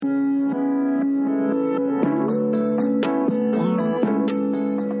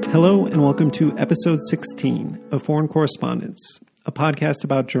Hello and welcome to episode 16 of Foreign Correspondence, a podcast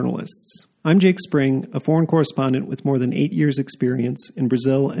about journalists. I'm Jake Spring, a foreign correspondent with more than 8 years' experience in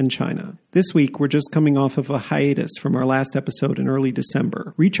Brazil and China. This week, we're just coming off of a hiatus from our last episode in early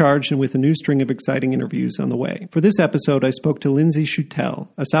December, recharged and with a new string of exciting interviews on the way. For this episode, I spoke to Lindsay Schutel,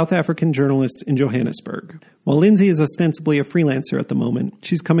 a South African journalist in Johannesburg. While Lindsay is ostensibly a freelancer at the moment,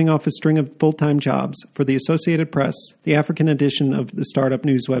 she's coming off a string of full-time jobs for the Associated Press, the African edition of the startup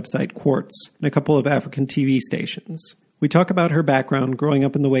news website Quartz, and a couple of African TV stations. We talk about her background growing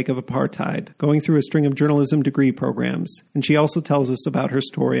up in the wake of apartheid, going through a string of journalism degree programs, and she also tells us about her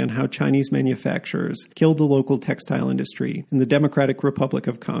story on how Chinese manufacturers killed the local textile industry in the Democratic Republic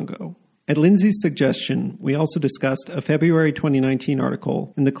of Congo. At Lindsay's suggestion, we also discussed a February 2019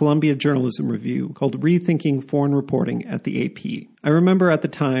 article in the Columbia Journalism Review called Rethinking Foreign Reporting at the AP. I remember at the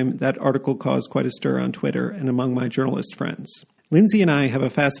time that article caused quite a stir on Twitter and among my journalist friends. Lindsay and I have a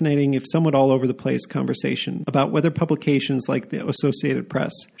fascinating, if somewhat all over the place, conversation about whether publications like the Associated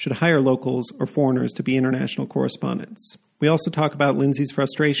Press should hire locals or foreigners to be international correspondents. We also talk about Lindsay's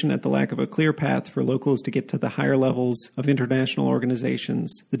frustration at the lack of a clear path for locals to get to the higher levels of international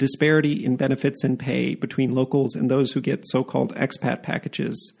organizations, the disparity in benefits and pay between locals and those who get so-called expat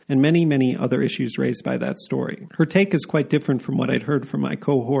packages, and many, many other issues raised by that story. Her take is quite different from what I'd heard from my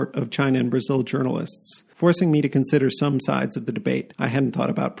cohort of China and Brazil journalists, forcing me to consider some sides of the debate I hadn't thought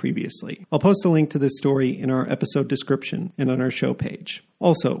about previously. I'll post a link to this story in our episode description and on our show page.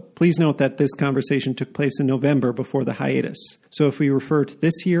 Also, please note that this conversation took place in November before the hiatus, so if we refer to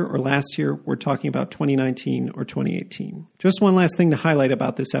this year or last year, we're talking about 2019 or 2018. Just one last thing to highlight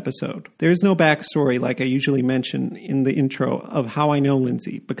about this episode. There is no backstory like I usually mention in the intro of how I know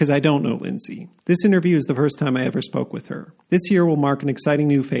Lindsay, because I don't know Lindsay. This interview is the first time I ever spoke with her. This year will mark an exciting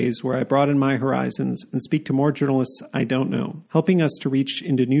new phase where I broaden my horizons and speak to more journalists I don't know, helping us to reach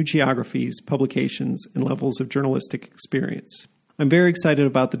into new geographies, publications, and levels of journalistic experience. I'm very excited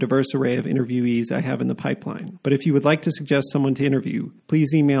about the diverse array of interviewees I have in the pipeline, but if you would like to suggest someone to interview,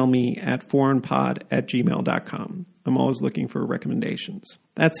 please email me at foreignpod@gmail.com. I'm always looking for recommendations.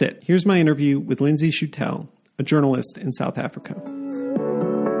 That's it. Here's my interview with Lindsay Schutel, a journalist in South Africa.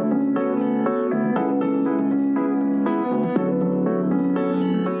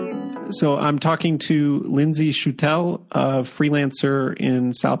 So I'm talking to Lindsay Schutel, a freelancer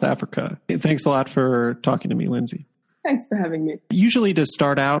in South Africa. Thanks a lot for talking to me, Lindsay. Thanks for having me. Usually to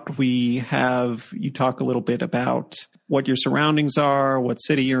start out, we have you talk a little bit about what your surroundings are, what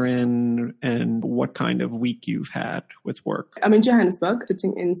city you're in, and what kind of week you've had with work. I'm in Johannesburg,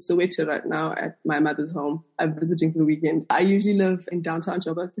 sitting in Soweto right now at my mother's home. I'm visiting for the weekend. I usually live in downtown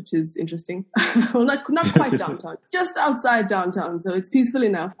Joburg, which is interesting. Well, not quite downtown, just outside downtown. So it's peaceful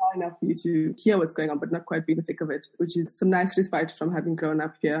enough, far enough for you to hear what's going on, but not quite be in the thick of it, which is some nice respite from having grown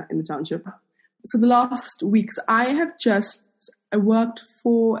up here in the township. So the last weeks, I worked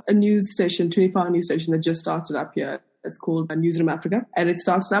for a news station, 24-hour news station that just started up here. It's called Newsroom Africa. And it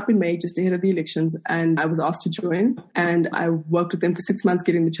started up in May, just ahead of the elections. And I was asked to join. And I worked with them for 6 months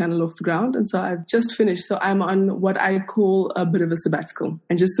getting the channel off the ground. And so I've just finished. So I'm on what I call a bit of a sabbatical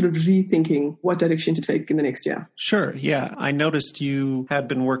and just sort of rethinking what direction to take in the next year. Sure. Yeah. I noticed you had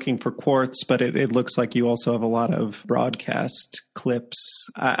been working for Quartz, but it looks like you also have a lot of broadcast clips.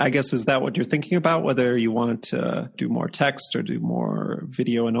 I guess, is that what you're thinking about? Whether you want to do more text or do more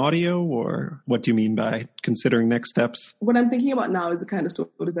video and audio, or what do you mean by considering next steps? What I'm thinking about now is the kind of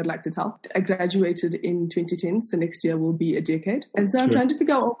stories I'd like to tell. I graduated in 2010, so next year will be a decade. And so I'm trying to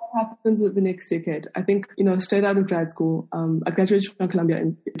figure out what happens with the next decade. I think, straight out of grad school, I graduated from Columbia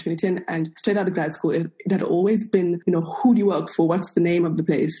in 2010, and straight out of grad school, it had always been, who do you work for? What's the name of the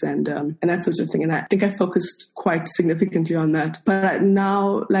place? And that sort of thing. And I think I focused quite significantly on that. But I'd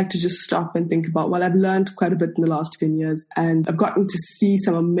now like to just stop and think about, well, I've learned quite a bit in the last 10 years, and I've gotten to see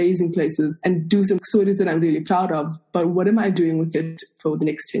some amazing places and do some stories that I'm really proud of. But what am I doing with it for the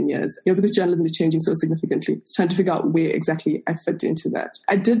next 10 years? Because journalism is changing so significantly. It's trying to figure out where exactly I fit into that.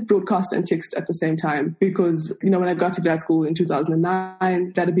 I did broadcast and text at the same time because, when I got to grad school in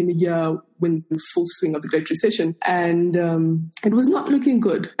 2009, that had been the year when the full swing of the Great Recession. And it was not looking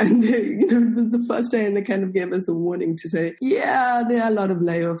good. And, it was the first day, and they kind of gave us a warning to say, yeah, there are a lot of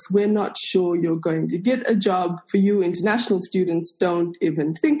layoffs. We're not sure you're going to get a job. For you international students, don't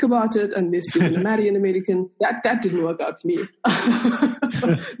even think about it unless you're going to marry an American. That didn't didn't work out for me.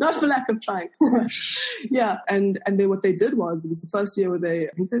 Not for lack of trying. Yeah. And then what they did was, it was the first year where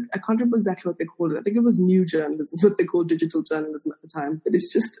I can't remember exactly what they called it. I think it was new journalism, what they called digital journalism at the time. But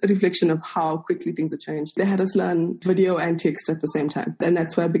it's just a reflection of how quickly things have changed. They had us learn video and text at the same time. And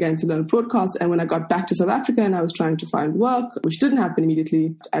that's where I began to learn broadcast. And when I got back to South Africa and I was trying to find work, which didn't happen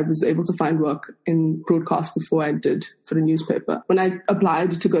immediately, I was able to find work in broadcast before I did for a newspaper. When I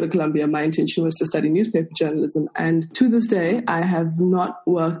applied to go to Columbia, my intention was to study newspaper journalism. And to this day, I have not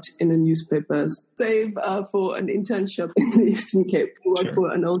worked in a newspaper, save for an internship in the Eastern Cape. I worked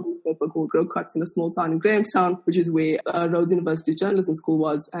for an old newspaper called Growcots in a small town in Grahamstown, which is where Rhodes University's journalism school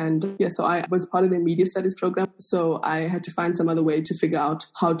was. And yeah, so I was part of their media studies program. So I had to find some other way to figure out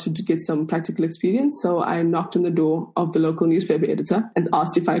how to get some practical experience. So I knocked on the door of the local newspaper editor and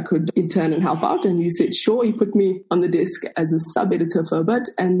asked if I could intern and help out. And he said, sure. He put me on the desk as a sub-editor for a bit.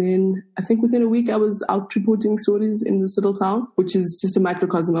 And then I think within a week, I was out reporting stories in this little town, which is just a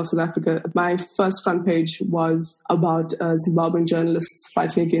microcosm of South Africa. My first front page was about Zimbabwean journalists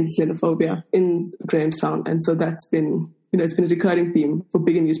fighting against xenophobia in Grahamstown. And so that's been, it's been a recurring theme for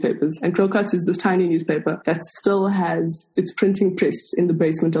bigger newspapers. And Growcots is this tiny newspaper that still has its printing press in the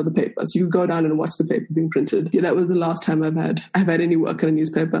basement of the paper. So you go down and watch the paper being printed. Yeah, that was the last time I've had any work in a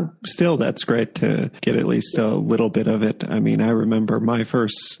newspaper. Still, that's great to get at least a little bit of it. I mean, I remember my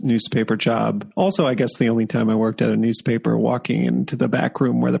first newspaper job. Also, I guess the only time I worked at a newspaper, walking into the back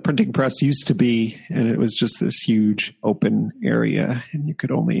room where the printing press used to be. And it was just this huge open area. And you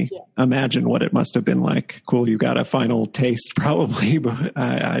could only imagine what it must have been like. Cool, you got a final taste probably, but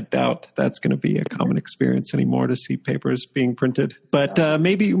I doubt that's going to be a common experience anymore to see papers being printed. But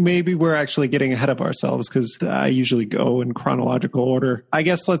maybe we're actually getting ahead of ourselves, because I usually go in chronological order. I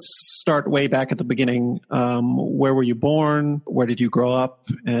guess let's start way back at the beginning. Where were you born? Where did you grow up?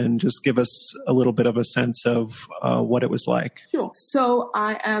 And just give us a little bit of a sense of what it was like. Sure. So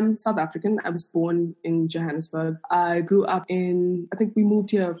I am South African. I was born in Johannesburg. I grew up I think we moved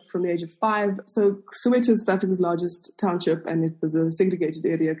here from the age of 5. So Soweto is South Africa's largest township, and it was a segregated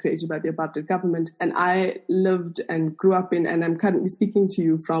area created by the apartheid government. And I lived and grew up in, and I'm currently speaking to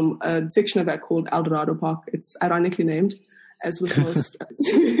you from a section of that called Eldorado Park. It's ironically named, as with most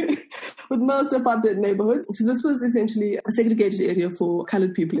with most apartheid neighborhoods. So this was essentially a segregated area for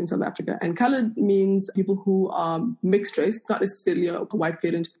colored people in South Africa. And colored means people who are mixed race, not necessarily a white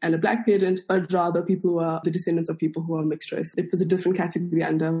parent and a black parent, but rather people who are the descendants of people who are mixed race. It was a different category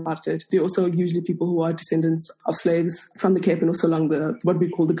under apartheid. They're also usually people who are descendants of slaves from the Cape and also along what we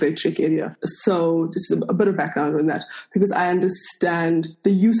call the Great Trek area. So just a bit of background on that, because I understand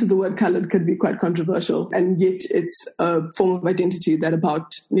the use of the word colored could be quite controversial, and yet it's a form of identity that about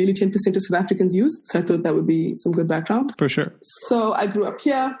nearly 10% of South Africans use. So I thought that would be some good background. For sure. So I grew up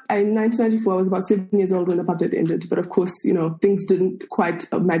here. In 1994, I was about 7 years old when apartheid ended. But of course, things didn't quite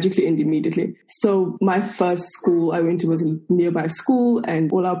magically end immediately. So my first school I went to was a nearby school,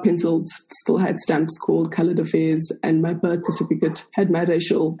 and all our pencils still had stamps called Colored Affairs, and my birth certificate had my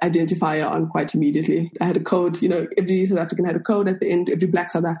racial identifier on quite immediately. I had a code, every South African had a code at the end, every black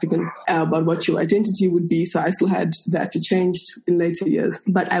South African, about what your identity would be. So I still had that. It changed in later years.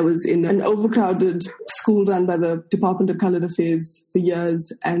 But I was in an overcrowded school run by the Department of Colored Affairs for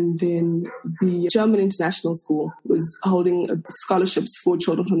years. And then the German International School was holding scholarships for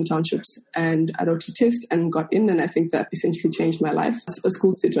children from the townships. And I wrote a test and got in. And I think that essentially changed my life. A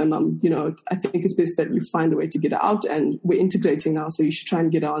school said to my mum, I think it's best that you find a way to get her out. And we're integrating now, so you should try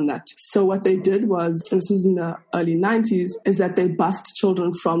and get her on that. So what they did was, and this was in the early 90s, is that they bused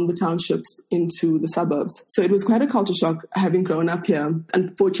children from the townships into the suburbs. So it was quite a culture shock having grown up here.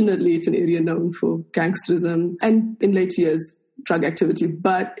 Unfortunately, it's an area known for gangsterism and in later years, drug activity,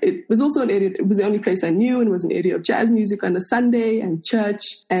 but it was also it was the only place I knew, and it was an area of jazz music on a Sunday and church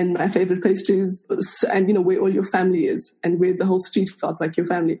and my favorite pastries and, where all your family is and where the whole street felt like your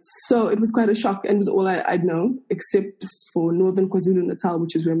family. So it was quite a shock, and it was all I'd known except for northern KwaZulu-Natal,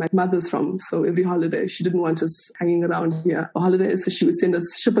 which is where my mother's from. So every holiday, she didn't want us hanging around here for holidays, so she would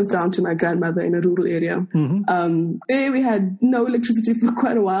ship us down to my grandmother in a rural area. Mm-hmm. There we had no electricity for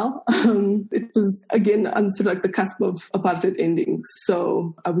quite a while. It was, again, on sort of like the cusp of apartheid ending.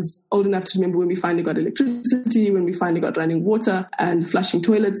 So I was old enough to remember when we finally got electricity, when we finally got running water and flushing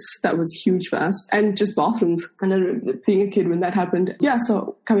toilets. That was huge for us. And just bathrooms. And I remember being a kid when that happened. Yeah,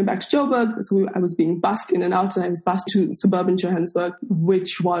 so coming back to Joburg, I was being bussed in and out, and I was bussed to suburban Johannesburg,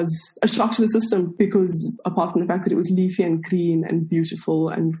 which was a shock to the system because apart from the fact that it was leafy and green and beautiful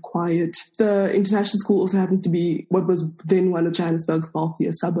and quiet, the international school also happens to be what was then one of Johannesburg's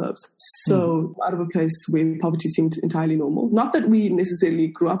wealthier suburbs. So out of a place where poverty seemed entirely normal. Not that we necessarily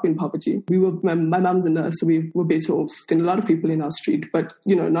grew up in poverty. My mum's a nurse, so we were better off than a lot of people in our street, but,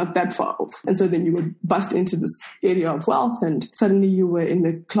 not that far off. And so then you would bust into this area of wealth, and suddenly you were in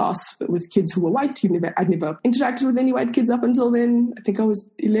a class with kids who were white. I'd never interacted with any white kids up until then. I think I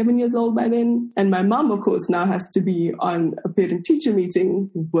was 11 years old by then. And my mum, of course, now has to be on a parent-teacher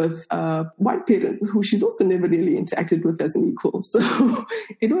meeting with a white parent who she's also never really interacted with as an equal. So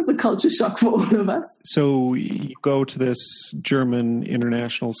it was a culture shock for all of us. So you go to this German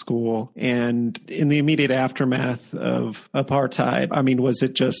international school, and in the immediate aftermath of apartheid, was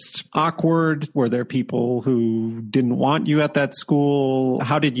it just awkward? Were there people who didn't want you at that school?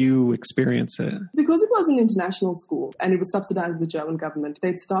 How did you experience it? Because it was an international school and it was subsidized by the German government,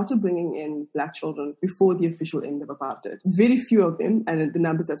 they'd started bringing in black children before the official end of apartheid. Very few of them, and the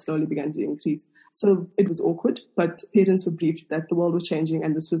numbers had slowly begun to increase. So it was awkward, but parents were briefed that the world was changing,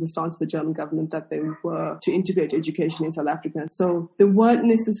 and this was a stance of the German government that they were to integrate education in South Africa. So there weren't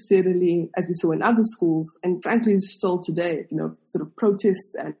necessarily, as we saw in other schools, and frankly still today, sort of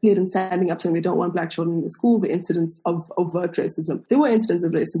protests and parents standing up saying they don't want black children in the schools, or incidents of overt racism. There were incidents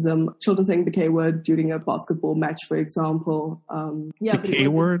of racism, children saying the K word during a basketball match, for example. The K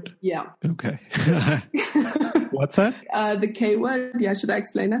word? Yeah. Okay. What's that? The K word. Yeah, should I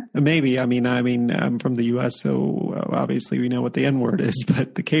explain it? Maybe. I'm from the U.S., so obviously we know what the N word is,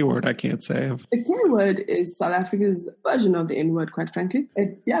 but the K word I can't say. The K word is South Africa's version of the N word, quite frankly.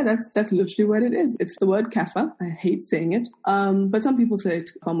 That's literally what it is. It's the word kafir. I hate saying it, but some people say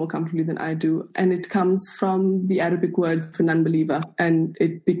it far more comfortably than I do, and it comes from the Arabic word for non-believer, and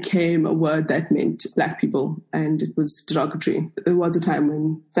it became a word that meant black people, and it was derogatory. There was a time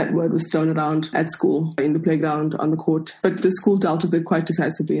when that word was thrown around at school, in the playground, on the court, but the school dealt with it quite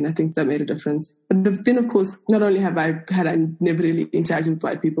decisively, and I think that made a difference. But then, of course, not only had I never really interacted with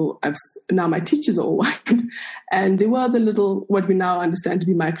white people, now my teachers are all white, and there were the little, what we now understand to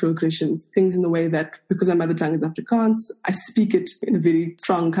be microaggressions, things in the way that, because my mother tongue is Afrikaans, I speak it in a very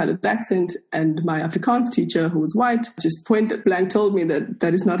strong colored accent, and my Afrikaans teacher, who was white, just point blank told me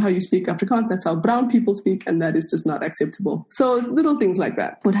that is not how you speak Afrikaans, that's how brown people speak, and that is just not acceptable. So little things like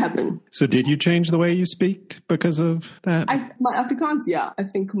that would happen. So did you change the way you speak because of that? My Afrikaans, yeah. I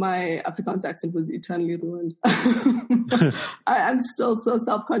think my Afrikaans accent was eternally ruined. I'm still so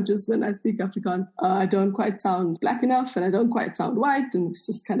self-conscious when I speak Afrikaans. I don't quite sound black enough, and I don't quite sound white, and it's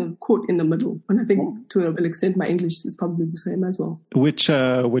just kind of caught in the middle. And I think to an extent my English is probably the same as well. Which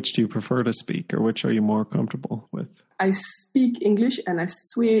do you prefer to speak, or which are you more comfortable with? I speak English, and I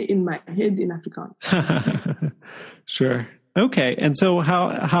swear in my head in Afrikaans. Sure. Okay. And so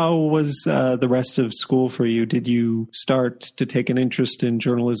how was the rest of school for you? Did you start to take an interest in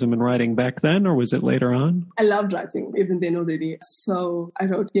journalism and writing back then, or was it later on? I loved writing even then already. So I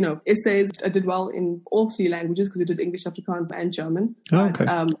wrote, essays. I did well in all three languages because we did English, Afrikaans, and German. Oh, okay.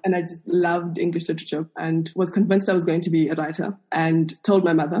 And I just loved English literature and was convinced I was going to be a writer, and told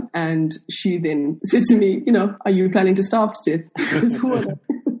my mother. And she then said to me, are you planning to starve to death?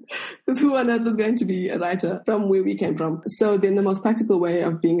 Because who on earth is going to be a writer from where we came from? So then the most practical way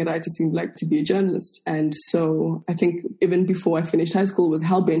of being a writer seemed like to be a journalist. And so I think even before I finished high school was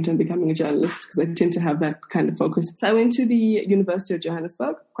hell-bent on becoming a journalist, because I tend to have that kind of focus. So I went to the University of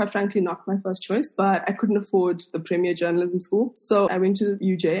Johannesburg, quite frankly not my first choice, but I couldn't afford the premier journalism school. So I went to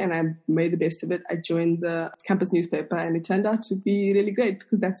UJ and I made the best of it. I joined the campus newspaper, and it turned out to be really great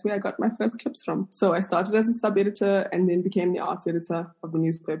because that's where I got my first clips from. So I started as a sub-editor and then became the arts editor of the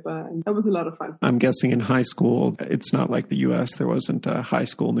newspaper. And that was a lot of fun. I'm guessing in high school, it's not like the U.S. There wasn't a high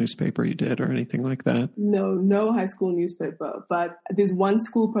school newspaper you did or anything like that? No high school newspaper. But there's one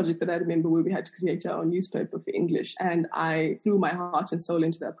school project that I remember where we had to create our own newspaper for English. And I threw my heart and soul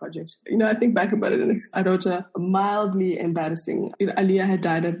into that project. I think back about it, and I wrote a mildly embarrassing. Aliyah had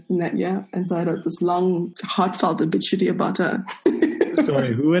died in that year. And so I wrote this long, heartfelt obituary about her.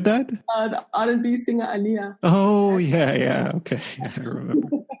 Sorry, who had died? The R&B singer Aliyah. Oh, yeah. Okay, yeah, I remember.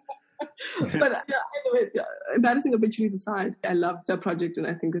 But either way, embarrassing obituaries aside, I loved that project, and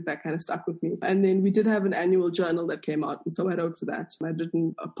I think that kind of stuck with me. And then we did have an annual journal that came out, and so I wrote for that. I'd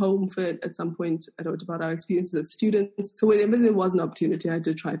written a poem for it at some point. I wrote about our experiences as students. So whenever there was an opportunity, I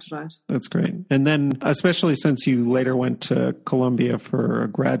did try to write. That's great. And then, especially since you later went to Columbia for a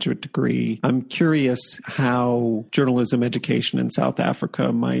graduate degree, I'm curious how journalism education in South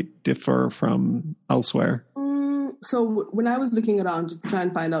Africa might differ from elsewhere. So when I was looking around to try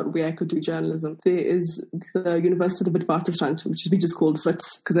and find out where I could do journalism, there is the University of the Witwatersrand, which we just called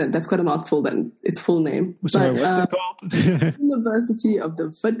WITS, because that's quite a mouthful then, its full name. Sorry, what's it called? University of the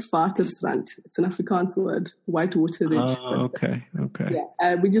Witwatersrand. It's an Afrikaans word, Whitewater Ridge. Oh, okay.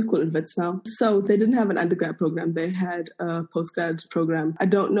 Yeah, we just call it WITS now. So they didn't have an undergrad program. They had a postgrad program. I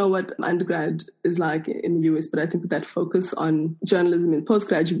don't know what undergrad is like in the US, but I think that focus on journalism in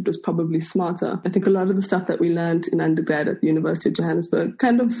postgraduate was probably smarter. I think a lot of the stuff that we learned in undergrad at the University of Johannesburg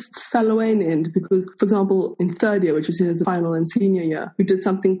kind of fell away in the end because, for example, in third year, which was the final and senior year, we did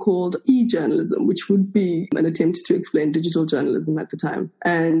something called e-journalism, which would be an attempt to explain digital journalism at the time.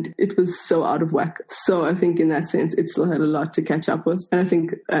 And it was so out of whack. So I think in that sense, it still had a lot to catch up with. And I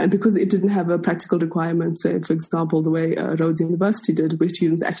think because it didn't have a practical requirement, say, for example, the way Rhodes University did, where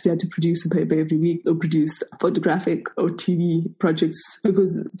students actually had to produce a paper every week or produce photographic or TV projects,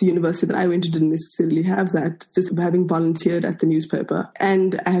 because the university that I went to didn't necessarily have that, just having volunteered at the newspaper.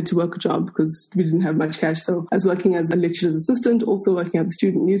 And I had to work a job because we didn't have much cash. So I was working as a lecturer's assistant, also working at the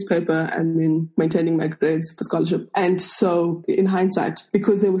student newspaper, and then maintaining my grades for scholarship. And so in hindsight,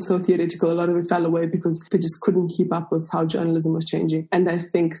 because they were so theoretical, a lot of it fell away because they just couldn't keep up with how journalism was changing. And I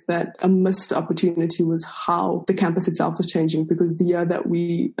think that a missed opportunity was how the campus itself was changing, because the year that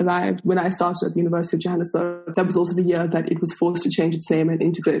we arrived, when I started at the University of Johannesburg, that was also the year that it was forced to change its name and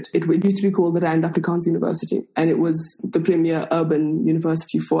integrate. It used to be called the Rand Afrikaans University, and it was the premier urban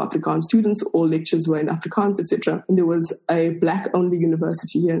university for Afrikaans students. All lectures were in Afrikaans, etc. And there was a black-only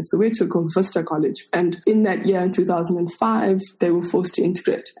university here in Soweto called Vista College. And in that year, in 2005, they were forced to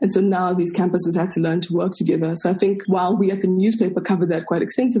integrate. And so now these campuses had to learn to work together. So I think while we at the newspaper covered that quite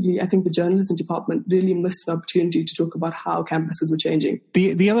extensively, I think the journalism department really missed an opportunity to talk about how campuses were changing.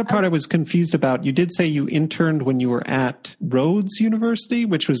 The other part I was confused about, you did say you interned when you were at Rhodes University,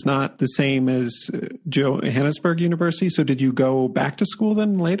 which was not the same as Johannesburg University. So did you go back to school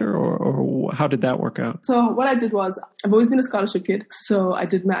then later, or how did that work out? So what I did was, I've always been a scholarship kid. So I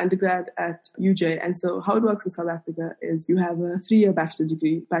did my undergrad at UJ. And so how it works in South Africa is you have a 3-year bachelor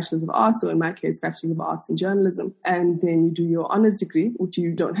degree, Bachelor's of Arts, or in my case, Bachelor's of Arts in Journalism. And then you do your honors degree, which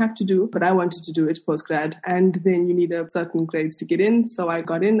you don't have to do, but I wanted to do it postgrad. And then you need a certain grades to get in. So I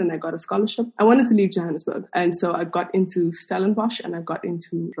got in and I got a scholarship. I wanted to leave Johannesburg. And so I got into Stellenbosch and I got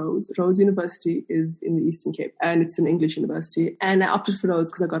into Rhodes. Rhodes University is in the Eastern Cape and it's an English university. And I opted for Rhodes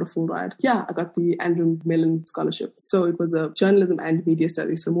because I got a full ride. Yeah, I got the Andrew Mellon scholarship. So it was a journalism and media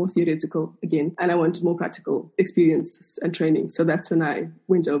studies, so more theoretical again. And I wanted more practical experience and training. So that's when I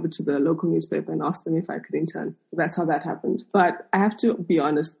went over to the local newspaper and asked them if I could intern. That's how that happened. But I have to be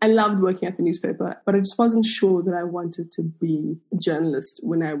honest, I loved working at the newspaper, but I just wasn't sure that I wanted to be a journalist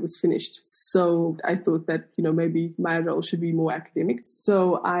when I was finished. So I thought that, maybe my role should be more academic.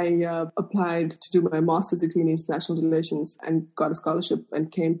 So I applied to do my master's degree in international relations and got a scholarship and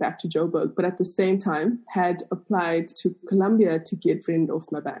came back to Joburg. But at the same time, had applied to Columbia to get friend off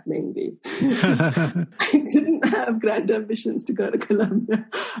my back mainly. I didn't have grand ambitions to go to Columbia.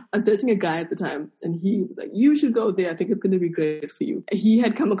 I was dating a guy at the time and he was like, you should go there. I think it's going to be great for you. He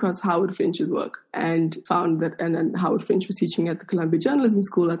had come across Howard French's work and found that, and Howard French was teaching at the Columbia Journalism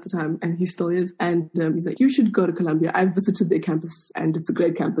School at the time, and he still is. And he's like, you should go to Columbia. I've visited their campus and it's a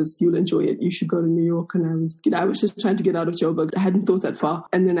great campus. You'll enjoy it. You should go to New York. And I was just trying to get out of Joburg. I hadn't thought that far.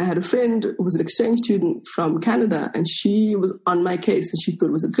 And then I had a friend who was an exchange student from Canada, and she was on my case and she thought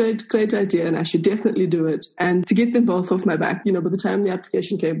it was a great idea and I should definitely do it. And to get them both off my back, by the time the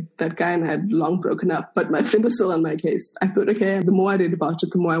application came, that guy and I had long broken up, but my friend was still on my case. I thought, okay, the more I read about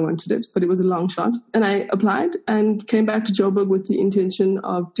it, the more I wanted it, but it was a long shot. And I applied and came back to Joburg with the intention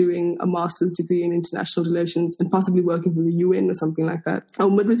of doing a master's degree in international relations and possibly working for the UN or something like that.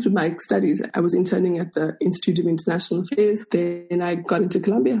 Midway through my studies, I was interning at the Institute of International Affairs. Then I got into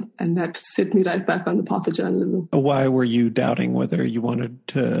Columbia, and that set me right back on the path of journalism. Why were you doubting whether you wanted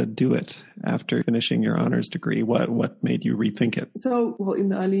to do it after finishing your honors degree? What made you rethink it? So, in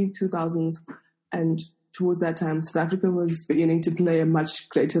the early 2000s and towards that time, South Africa was beginning to play a much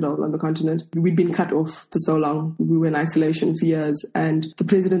greater role on the continent. We'd been cut off for so long. We were in isolation for years. And the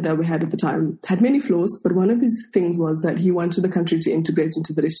president that we had at the time had many flaws, but one of his things was that he wanted the country to integrate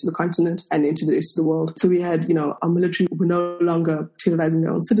into the rest of the continent and into the rest of the world. So we had, our military were no longer terrorizing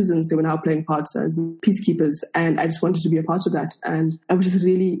their own citizens. They were now playing parts as peacekeepers. And I just wanted to be a part of that. And I was just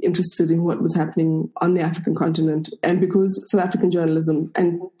really interested in what was happening on the African continent. And because South African journalism,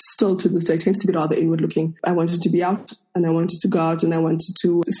 and still to this day, tends to be rather inward-looking, working. I wanted to be out, and I wanted to go out, and I wanted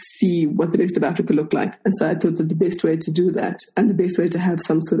to see what the rest of Africa looked like. And so I thought that the best way to do that and the best way to have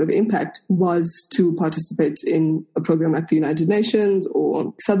some sort of impact was to participate in a program like the United Nations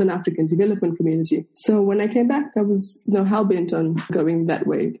or Southern African Development Community. So when I came back, I was, hell-bent on going that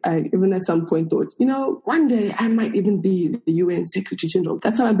way. I even at some point thought, one day I might even be the UN Secretary General.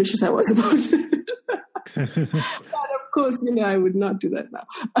 That's how ambitious I was about it. But of course, I would not do that now.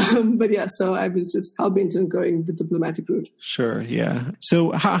 But yeah, so I was just hell-bent on going the diplomatic route. Sure, yeah.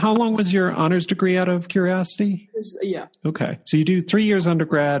 So how long was your honors degree, out of curiosity? Yeah. Okay. So you do 3 years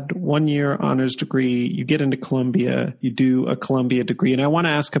undergrad, 1 year honors degree, you get into Columbia, you do a Columbia degree. And I want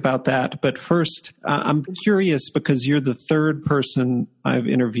to ask about that. But first, I'm curious because you're the third person I've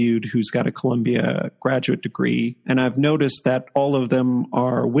interviewed who's got a Columbia graduate degree. And I've noticed that all of them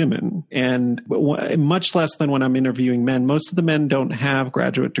are women. And much less than when I'm interviewing men, most of the men don't have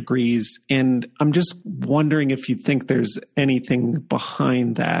graduate degrees. And I'm just wondering if you think there's anything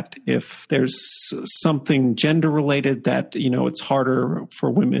behind that, if there's something gender related that, it's harder for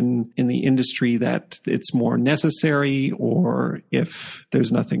women in the industry, that it's more necessary, or if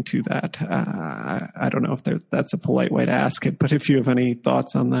there's nothing to that. I don't know if that's a polite way to ask it, but if you have any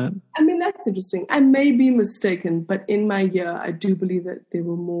thoughts on that. I mean, that's interesting. I may be mistaken, but in my year, I do believe that there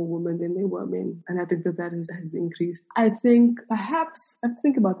were more women than there were men. And I think that has increased. I think perhaps, I have to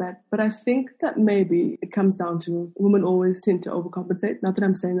think about that, but I think that maybe it comes down to women always tend to overcompensate. Not that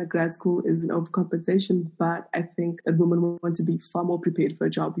I'm saying that grad school is an overcompensation, but I think that women want to be far more prepared for a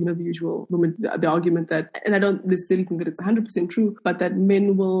job. The usual women, the argument that, and I don't necessarily think that it's 100% true, but that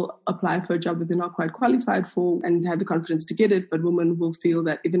men will apply for a job that they're not quite qualified for and have the confidence to get it, but women will feel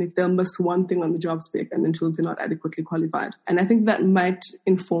that even if they'll miss one thing on the job spec and then feel they're not adequately qualified. And I think that might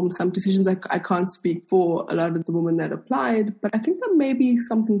inform some decisions. I can't speak for a lot of the women that applied, but I think that may be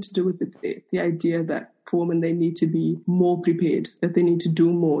something to do with it, the idea that for women, they need to be more prepared, that they need to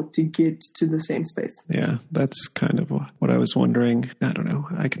do more to get to the same space. Yeah, that's kind of what I was wondering. I don't know.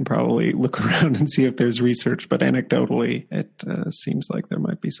 I can probably look around and see if there's research, but anecdotally, it seems like there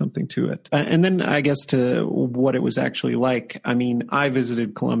might be something to it. And then I guess to what it was actually like. I mean, I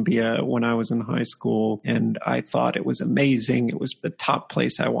visited Columbia when I was in high school, and I thought it was amazing. It was the top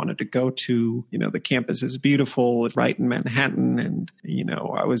place I wanted to go to. The campus is beautiful. It's right in Manhattan, and,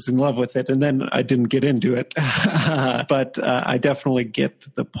 I was in love with it. And then I didn't get into it, but I definitely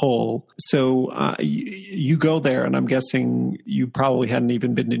get the pull. So you go there, and I'm guessing you probably hadn't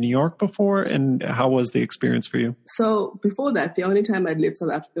even been to New York before. And how was the experience for you? So before that, the only time I'd left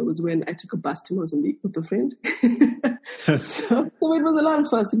South Africa was when I took a bus to Mozambique with a friend. So it was a lot of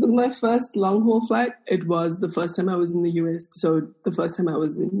fun. It was my first long-haul flight. It was the first time I was in the US. So the first time I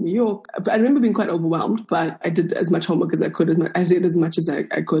was in New York. I remember being quite overwhelmed, but I did as much homework as I could. I read as much as I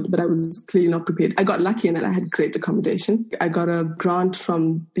could, but I was clearly not prepared. I got lucky in that I had great accommodation. I got a grant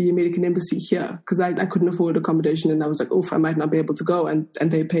from the American Embassy here because I couldn't afford accommodation, and I was like, I might not be able to go. And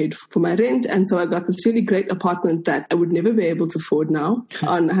they paid for my rent. And so I got this really great apartment that I would never be able to afford now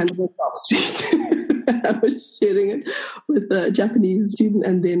on 100 Top Street. I was sharing it with a Japanese student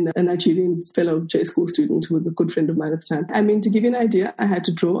and then a Nigerian fellow J school student who was a good friend of mine at the time. I mean, to give you an idea, I had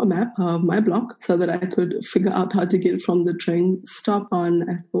to draw a map of my block so that I could figure out how to get from the train stop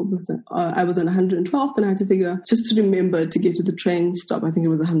on, I was on 112th, and I had to figure, just to remember to get to the train stop, I think it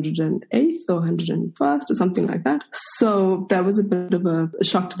was 108th or 101st or something like that. So that was a bit of a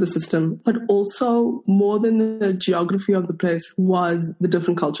shock to the system. But also, more than the geography of the place was the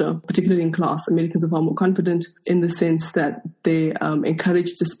different culture, particularly in class. Americans are far more confident in the sense that they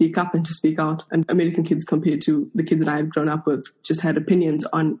encouraged to speak up and to speak out. And American kids, compared to the kids that I had grown up with, just had opinions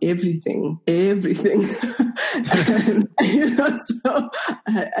on everything. And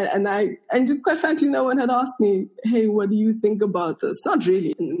just quite frankly, no one had asked me, hey, what do you think about this? Not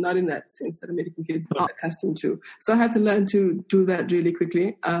really, not in that sense that American kids are accustomed to. So I had to learn to do that really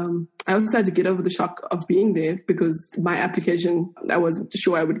quickly. I also had to get over the shock of being there because my application, I wasn't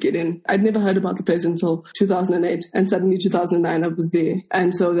sure I would get in. I'd never heard about the place until 2008, and suddenly 2009 I was there.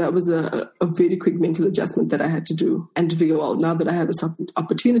 And so that was a very quick mental adjustment that I had to do, and to figure, well, now that I have this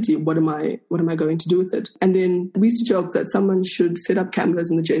opportunity, what am I going to do with it? And then we used to joke that someone should set up cameras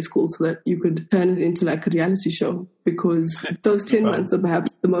in the J school so that you could turn it into like a reality show, because those 10 months are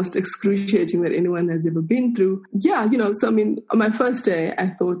perhaps the most excruciating that anyone has ever been through. Yeah, so I mean, on my first day, I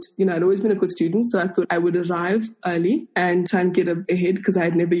thought, I'd always been a good student, so I thought I would arrive early and try and get ahead because I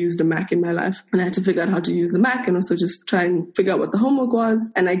had never used a Mac in my life. And I had to figure out how to use the Mac and also just try and figure out what the homework was.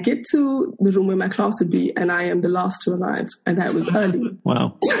 And I get to the room where my class would be, and I am the last to arrive, and I was early.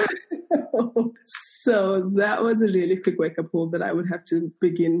 Wow. So that was a really quick wake-up call that I would have to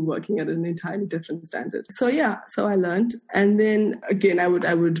begin working at an entirely different standard. So I learned. And then again,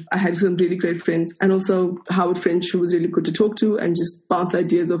 I had some really great friends, and also Howard French, who was really good to talk to and just bounce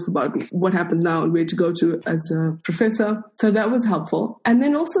ideas off about what happens now and where to go to as a professor. So that was helpful. And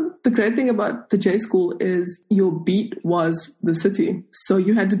then also the great thing about the J School is your beat was the city. So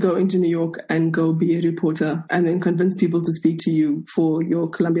you had to go into New York and go be a reporter and then convince people to speak to you for your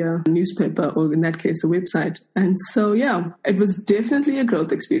Columbia newspaper, or in that case, a website. And so, it was definitely a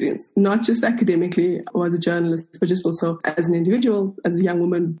growth experience, not just academically or as a journalist, but just also as an individual, as a young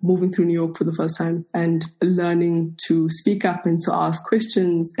woman moving through New York for the first time and learning to speak up and to ask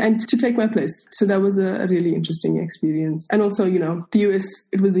questions and to take my place. So that was a really interesting experience. And also, the US,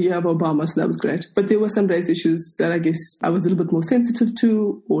 it was the year of Obama, so that was great. But there were some race issues that I guess I was a little bit more sensitive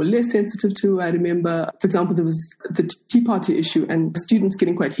to or less sensitive to. I remember, for example, there was the Tea Party issue and students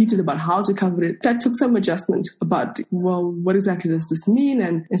getting quite heated about how to cover it. That took some adjustment about, well, what exactly does this mean?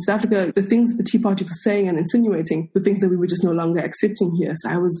 And in South Africa, the things the Tea Party was saying and insinuating were things that we were just no longer accepting here. So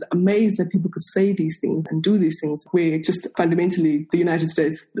I was amazed that people could say these things and do these things, where just fundamentally the United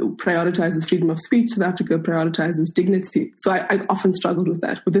States prioritizes freedom of speech, South Africa prioritizes dignity. So I often struggled with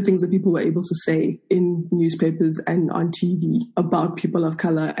that, with the things that people were able to say in newspapers and on TV about people of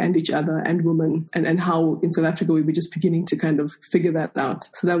color and each other and women, and how in South Africa we were just beginning to kind of figure that out.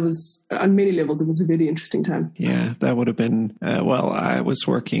 So that was, on many levels, it was a very interesting time. Yeah, that would have been, I was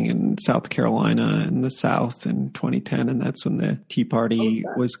working in South Carolina in the South in 2010, and that's when the Tea Party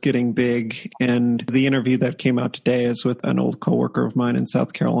was getting big. And the interview that came out today is with an old coworker of mine in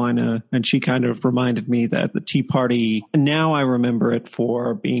South Carolina, and she kind of reminded me that the Tea Party, now I remember it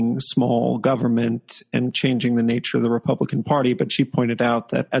for being small government and changing the nature of the Republican Party, but she pointed out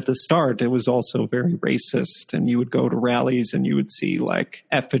that at the start it was also very racist, and you would go to rallies and you would see like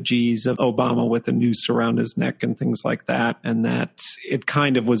effigies of Obama with a noose around his neck and things like that, and that it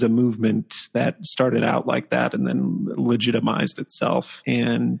kind of was a movement that started out like that and then legitimized itself.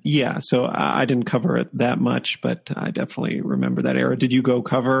 And so I didn't cover it that much, but I definitely remember that era. Did you go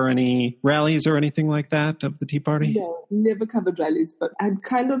cover any rallies or anything like that of the Tea Party? No, never covered rallies, but I'd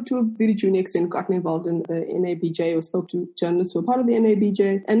kind of to a very junior extent gotten involved in the NABJ or spoke to journalists who were part of the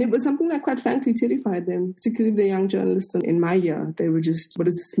NABJ. And it was something that quite frankly terrified them, particularly the young journalists in my year. They were just, what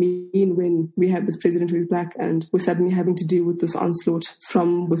does this mean when we have this president who is black and we're suddenly having to deal with this onslaught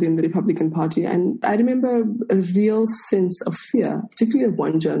from within the Republican Party? And I remember a real sense of fear, particularly of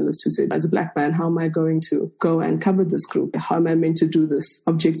one journalist who said, as a black man, how am I going to go and cover this group? How am I meant to do this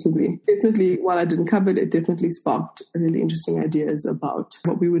objectively? Definitely, while I didn't cover it, it definitely sparked really interesting ideas about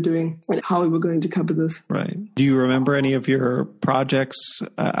what we were doing and how we were going to cover this. Right. Do you remember any of your projects?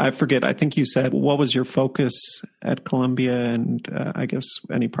 I forget. I think you said, what was your focus at Columbia? And I guess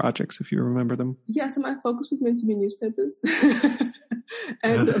any projects, if you remember them. Yeah, so my focus was meant to be newspapers.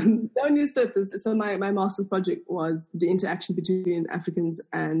 And no newspapers. So my master's project was the interaction between Africans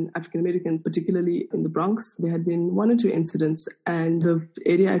and African Americans, particularly in the Bronx. There had been 1 or 2 incidents, and the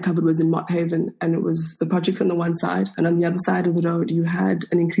area I covered was in Mott Haven, and it was the project on the one side, and on the other side of the road you had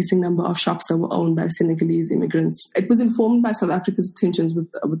an increasing number of shops that were owned by Senegalese immigrants. It was informed by South Africa's tensions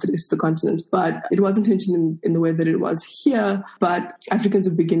with the rest of the continent, but it wasn't tension in the way that it was here. But Africans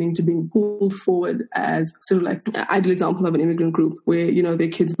were beginning to be pulled forward as sort of like an ideal example of an immigrant group where, their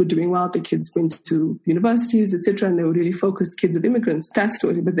kids were doing well, their kids went to universities, etc., and they were really focused kids of immigrants. That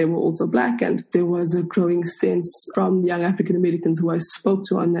story, but they were also black, and there was a growing sense from young African Americans who I spoke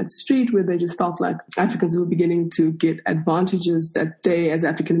to on that street where they just felt like Africans were beginning to get advantages that they as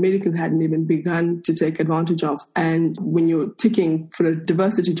African Americans hadn't even begun to take advantage of. And when you're ticking for a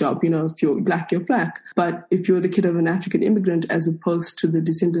diversity job, if you're black, you're black. But if you're the kid of an African immigrant as opposed to the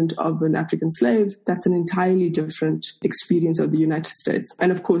descendant of an African slave, that's an entirely different experience of the United States.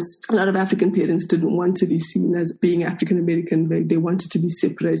 And of course, a lot of African parents didn't want to be seen as being African American. They wanted to be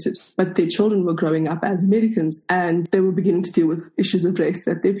separated. But their children were growing up as Americans, and they were beginning to deal with issues of race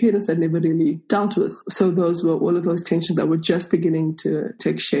that their parents had never really dealt with. So those were all of those tensions that were just beginning to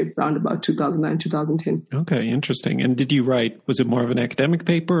take shape around about 2009, 2010. Okay, interesting. And did you write, was it more of an academic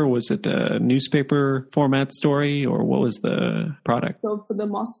paper, or was it a newspaper format story, or what was the product? So for the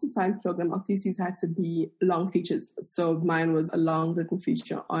Master's of Science program, our theses had to be long features. So mine was a long written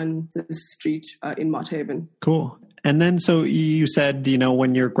feature on the street in Mott Haven. Cool. And then, so you said,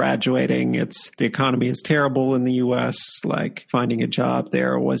 when you're graduating, the economy is terrible in the US, like finding a job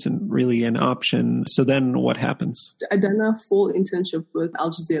there wasn't really an option. So then what happens? I'd done a full internship with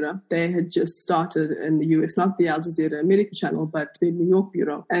Al Jazeera. They had just started in the US, not the Al Jazeera America channel, but the New York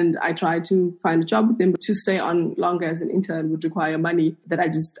bureau. And I tried to find a job with them. To stay on longer as an intern would require money that I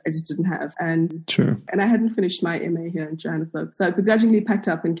just didn't have. And sure. And I hadn't finished my MA here in Johannesburg. So I begrudgingly packed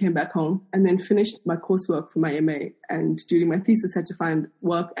up and came back home and then finished my coursework for my MA. And during my thesis, had to find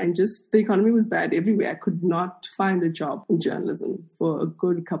work, and just the economy was bad everywhere. I could not find a job in journalism for a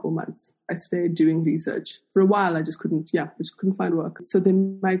good couple months. I stayed doing research. For a while, I just couldn't find work. So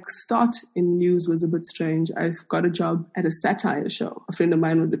then my start in news was a bit strange. I got a job at a satire show. A friend of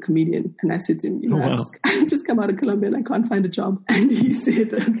mine was a comedian, and I said to him, I've just come out of Colombia and I can't find a job. And he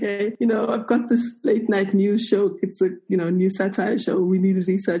said, okay, I've got this late night news show. It's a, new satire show. We need a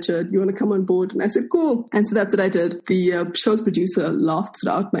researcher. Do you want to come on board? And I said, cool. And so that's what I did. The show's producer laughed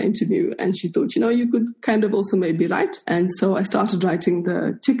throughout my interview, and she thought, you could kind of also maybe write. And so I started writing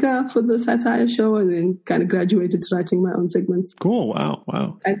the ticker for the satire show, and then kind of graduated to writing my own segments. Cool.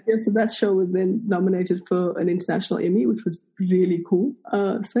 Wow. And yeah, so that show was then nominated for an international Emmy, which was really cool.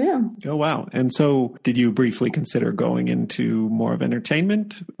 So yeah. Oh, wow. And so did you briefly consider going into more of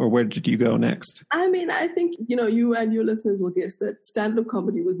entertainment, or where did you go next? I mean, I think, you and your listeners will guess that stand-up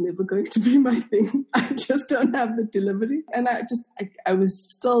comedy was never going to be my thing. I just don't have the delivery. And I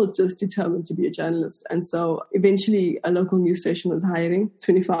was still just determined to be a journalist. And so eventually a local news station was hiring,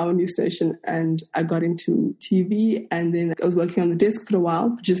 24-hour news station, and I got into TV. And then I was working on the desk for a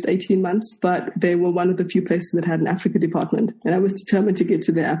while, for just 18 months, but they were one of the few places that had an Africa department. And I was determined to get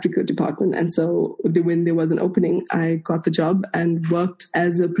to the Africa department. And so when there was an opening, I got the job and worked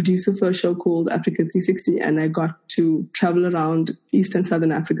as a producer for a show called Africa 360. And I got to travel around East and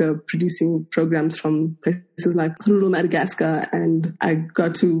Southern Africa, producing programs from places like rural Madagascar. And I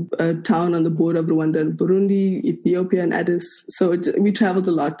got to a town on the border of Rwanda and Burundi, Ethiopia and Addis. So we traveled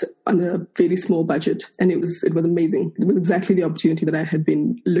a lot on a very small budget. And it was amazing. It was exactly the opportunity that I had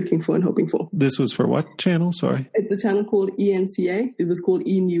been looking for and hoping for. This was for what channel? Sorry. It's a channel called ENCA. It was called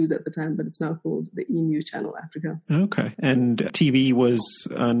E! News at the time, but it's now called the E! News Channel Africa. Okay. And TV was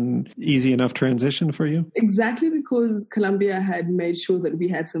an easy enough transition for you? Exactly, because Columbia had made sure that we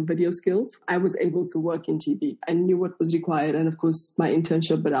had some video skills. I was able to work in TV. I knew what was required. And of course, my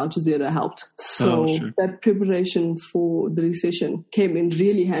internship at Al Jazeera helped. So that preparation for the recession came in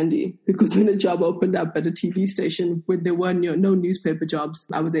really handy, because when a job opened up at a TV station where there were no newspaper jobs,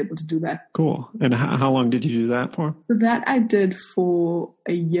 I was able to do that. Cool. And how long did you do that for? So that I did for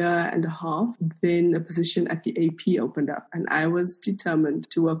a year and a half. Then a position at the AP opened up, and I was determined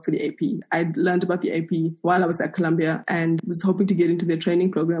to work for the AP. I learned about the AP while I was at Columbia and was hoping to get into their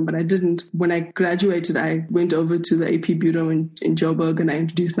training program, but I didn't. When I graduated, I went over to the AP bureau in Joburg, and I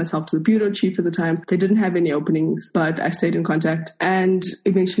introduced myself to the bureau chief at the time. They didn't have any openings, but I stayed in contact. And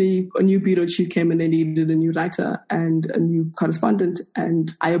eventually a new bureau chief came, and they needed a new writer and a new correspondent.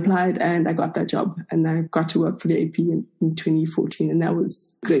 And I applied and I got that job, and I got to work for the AP in 2014. And that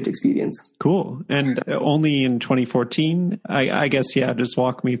was a great experience. Cool. And only in 2014, I guess, just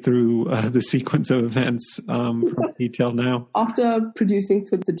walk me through the sequence of events from detail now. After producing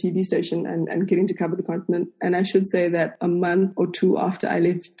for the TV station and getting to cover the continent, and I should say that a month or two after I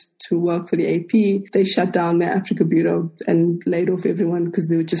left to work for the AP, they shut down their Africa bureau and laid off everyone because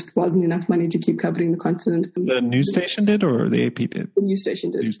there just wasn't enough money to keep covering the continent. The news station did, or the AP did? The news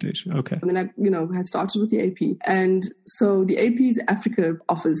station did. News station, okay. And then I, had started with the AP. And so the AP's Africa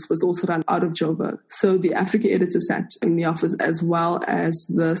office was also run out of Joburg. So the Africa editor sat in the office, as well as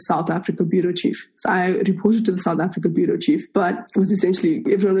the South Africa bureau chief. So I reported to the South Africa bureau chief, but it was essentially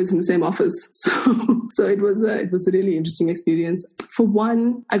everyone was in the same office. So it was a really interesting experience. For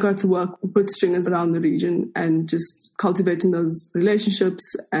one, I got to work with stringers around the region and just cultivating those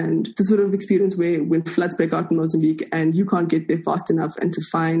relationships, and the sort of experience where when floods break out in Mozambique and you can't get there fast enough, and to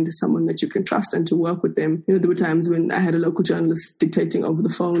find someone that you can trust and to work with them. There were times when I had a local journalist dictating over the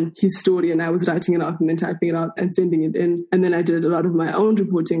phone his story, and I was writing it out and then typing it out and sending it in. And then I did a lot of my own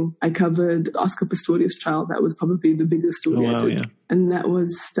reporting. I covered the Oscar Pistorius trial. That was probably the biggest story I did. Yeah. And that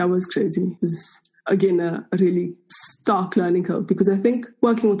was crazy. It was, again, a really stark learning curve, because I think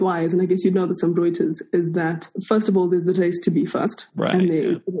working with wires, and I guess you know this from Reuters, is that first of all, there's the race to be first, right, and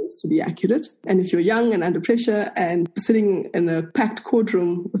there's the race to be accurate. And if you're young and under pressure and sitting in a packed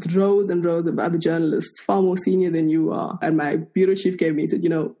courtroom with rows and rows of other journalists, far more senior than you are, and my bureau chief gave me, he said,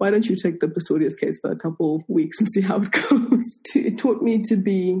 why don't you take the Pistorius case for a couple weeks and see how it goes? It taught me to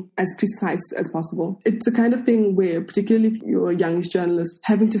be as precise as possible. It's a kind of thing where, particularly if you're a youngish journalist,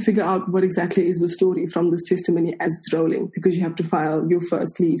 having to figure out what exactly is the story from this testimony as it's rolling, because you have to file your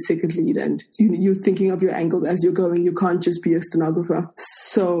first lead, second lead, and you're thinking of your angle as you're going. You can't just be a stenographer.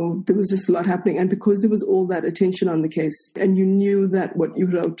 So there was just a lot happening. And because there was all that attention on the case, and you knew that what you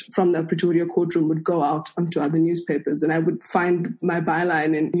wrote from the Pretoria courtroom would go out onto other newspapers, and I would find my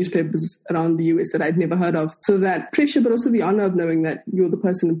byline in newspapers around the US that I'd never heard of. So that pressure, but also the honor of knowing that you're the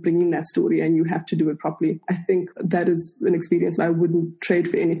person bringing that story and you have to do it properly. I think that is an experience I wouldn't trade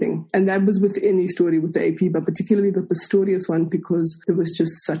for anything. And that was with any story with the AP, but particularly the Pistorius one, because there was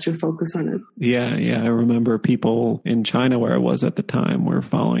just such a focus on it. Yeah. I remember people in China, where I was at the time, were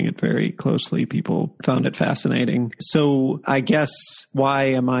following it very closely. People found it fascinating. So I guess, why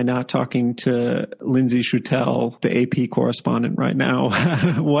am I not talking to Lindsay Schutel, the AP correspondent, right now?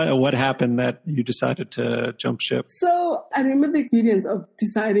 What happened that you decided to jump ship? So I remember the experience of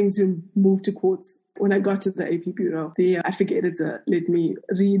deciding to move to Quartz. When I got to the AP bureau, the Africa editor let me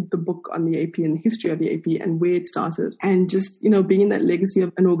read the book on the AP and the history of the AP and where it started. And just, being in that legacy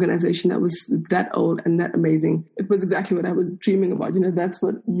of an organization that was that old and that amazing, it was exactly what I was dreaming about. That's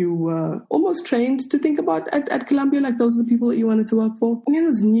what you were almost trained to think about at Columbia, like those are the people that you wanted to work for. And then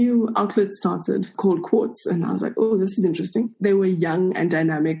this new outlet started called Quartz. And I was like, oh, this is interesting. They were young and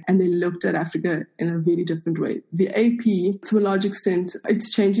dynamic, and they looked at Africa in a very different way. The AP, to a large extent, it's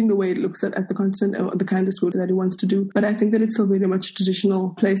changing the way it looks at the continent, the kind of story that it wants to do. But I think that it's still very much a traditional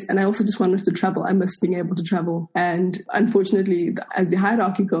place. And I also just wanted to travel. I miss being able to travel. And unfortunately, as the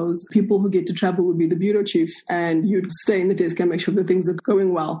hierarchy goes, people who get to travel would be the bureau chief, and you'd stay in the desk and make sure that things are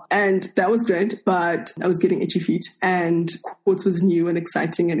going well. And that was great, but I was getting itchy feet. And Quartz was new and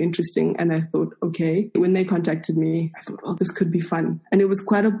exciting and interesting. And I thought, okay, when they contacted me, I thought, oh, this could be fun. And it was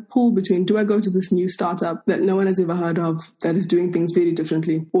quite a pull between, do I go to this new startup that no one has ever heard of, that is doing things very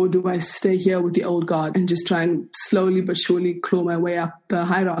differently? Or do I stay here with the old guard and just try and slowly but surely claw my way up the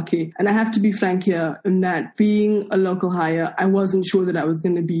hierarchy? And I have to be frank here in that, being a local hire, I wasn't sure that I was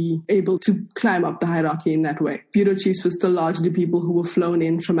going to be able to climb up the hierarchy in that way. Bureau chiefs were still largely people who were flown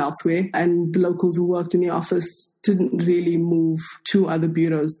in from elsewhere, and the locals who worked in the office didn't really move to other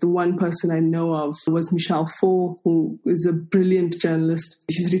bureaus. The one person I know of was Michelle Four, who is a brilliant journalist.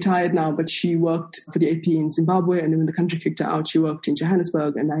 She's retired now, but she worked for the AP in Zimbabwe, and when the country kicked her out, she worked in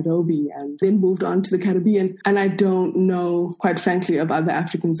Johannesburg and Nairobi, and then moved on to the Caribbean. And I don't know, quite frankly, of other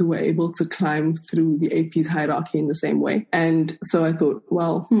Africans who were able to climb through the AP's hierarchy in the same way. And so I thought,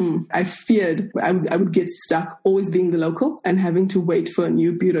 well, I feared I would get stuck always being the local and having to wait for a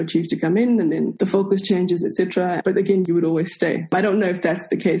new bureau chief to come in, and then the focus changes, etc. But again, you would always stay. I don't know if that's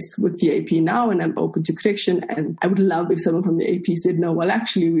the case with the AP now, and I'm open to correction. And I would love if someone from the AP said, no, well,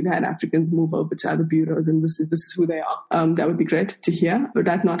 actually, we've had Africans move over to other bureaus, and this is who they are. That would be great to hear, but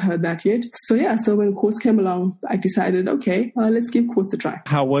I've not heard that yet. So when Quartz came along, I decided, okay, let's give Quartz a try.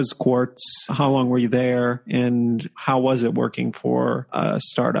 How was Quartz? How long were you there? And how was it working for a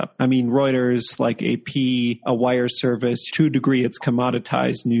startup? I mean, Reuters, like AP, a wire service, to a degree, it's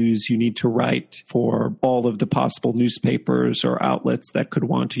commoditized news. You need to write for all of the possible newspapers or outlets that could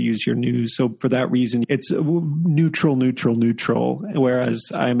want to use your news. So for that reason, it's neutral.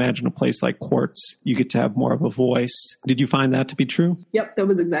 Whereas I imagine a place like Quartz, you get to have more of a voice. Did you find that to be true? Yep, that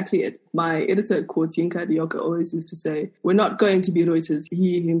was exactly it. My editor at Quartz, Yinka Dioka, always used to say, we're not going to be Reuters.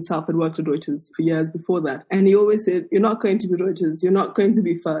 He himself had worked at Reuters for years before that. And he always said, you're not going to be Reuters. You're not going to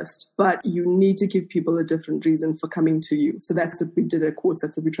be first, but you need to give people a different reason for coming to you. So that's what we did at Quartz.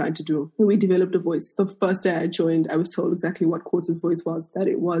 That's what we tried to do. We developed a voice. The first day I joined, I was told exactly what Quartz's voice was, that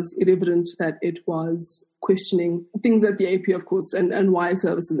it was irreverent, that it was questioning things that the AP, of course, and wire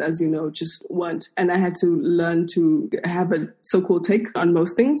services, as you know, just weren't. And I had to learn to have a so-called take on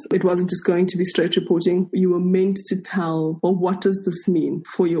most things. It wasn't just going to be straight reporting. You were meant to tell, well, what does this mean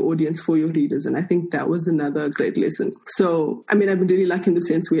for your audience, for your readers? And I think that was another great lesson. So, I mean, I've been really lucky in the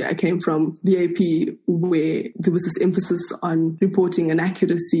sense where I came from the AP, where there was this emphasis on reporting and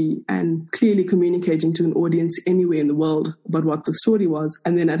accuracy and clearly communicating to an audience anywhere in the world about what the story was.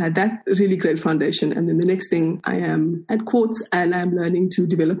 And then I had that really great foundation. And then the next thing, I am at Quartz and I'm learning to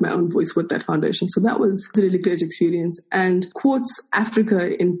develop my own voice with that foundation. So that was a really great experience. And Quartz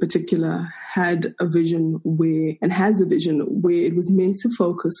Africa in particular had a vision where, and has a vision where it was meant to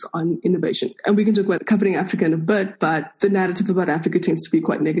focus on innovation. And we can talk about covering Africa in a bit, but the narrative about Africa tends to be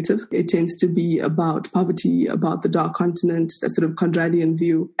quite negative. It tends to be about poverty, about the dark continent, that sort of Conradian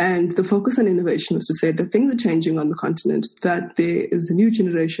view. And the focus on innovation was to say that things are changing on the continent, that there is a new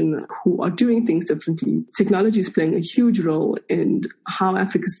generation who are doing things differently, technology is playing a huge role in how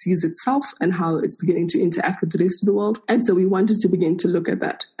Africa sees itself and how it's beginning to interact with the rest of the world. And so we wanted to begin to look at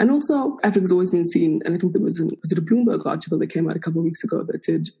that. And also, Africa's always been seen, and I think there was a Bloomberg article that came out a couple of weeks ago that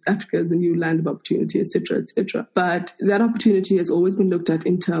said Africa is a new land of opportunity, etc., etc. But that opportunity has always been looked at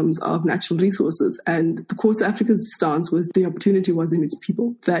in terms of natural resources. And of course, Africa's stance was the opportunity was in its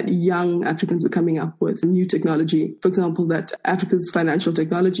people, that young Africans were coming up with new technology. For example, that Africa's financial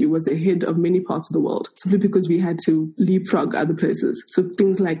technology was ahead of many parts of the world, simply because we had to leapfrog other places. So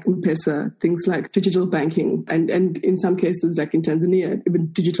things like M-Pesa, things like digital banking, and in some cases, like in Tanzania, even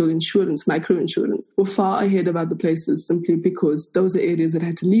digital insurance, micro-insurance, were far ahead of other places simply because those are areas that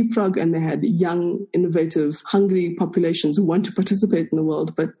had to leapfrog, and they had young, innovative, hungry populations who want to participate in the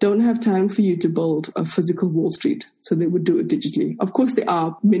world but don't have time for you to build a physical Wall Street. So they would do it digitally. Of course, there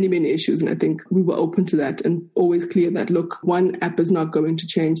are many, many issues, and I think we were open to that and always clear that, look, one app is not going to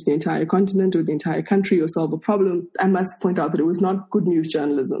change the entire continent or the entire country or solve a problem. I must point out that it was not good news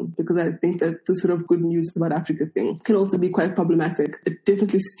journalism, because I think that the sort of good news about Africa thing can also be quite problematic. It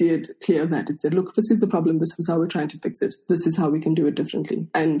definitely steered clear of that. It said, look, this is the problem. This is how we're trying to fix it. This is how we can do it differently.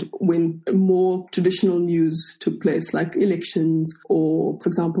 And when more traditional news took place, like elections or, for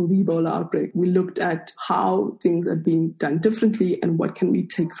example, the Ebola outbreak, we looked at how things are being done differently and what can we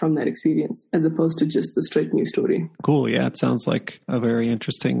take from that experience, as opposed to just the straight news story. Cool. Yeah, it sounds like a very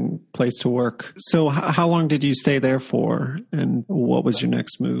interesting place to work. So how long did you stay there for, and what was your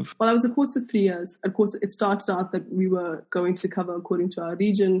next move? Well, I was at Quartz for 3 years. Of course, it started out that we were going to cover according to our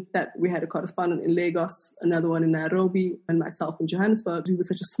region, that we had a correspondent in Lagos, another one in Nairobi, and myself in Johannesburg. We were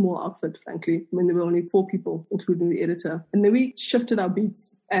such a small outfit, frankly. I mean, there were only 4 people, including the editor. And then we shifted our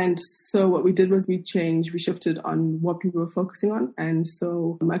beats. And so what we did was we shifted on what people were focusing on. And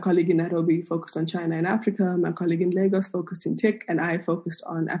so my colleague in Nairobi focused on China and Africa, my colleague in Lagos focused in tech, and I focused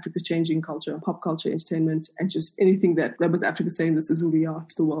on Africa's changing culture, pop culture, entertainment, and just anything that was Africa saying this is who we are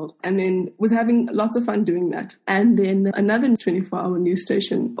to the world. And then was having lots of fun doing that. And then another 24-hour news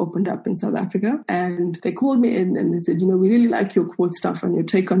station opened up in South Africa, and they called me in and they said, we really like your Quartz stuff and your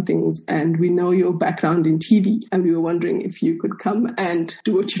take on things, and we know your background in TV, and we were wondering if you could come and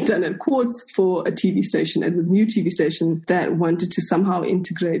do what you've done at Quartz for a TV station. It was a new TV station that wanted to somehow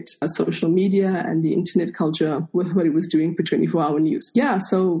integrate social media and the internet culture with what it was doing for 24-hour news. Yeah,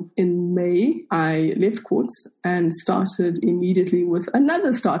 so in May, I left Quartz and started immediately with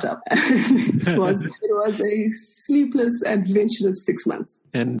another startup. It was a sleepless, adventurous 6 months.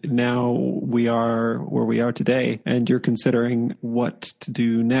 And now we are where we are today, and you're considering what to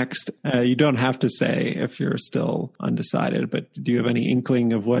do next. You don't have to say if you're still undecided, but do you have any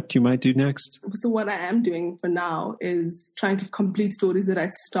inkling of what you might do next? So what I am doing for now is trying to complete stories that I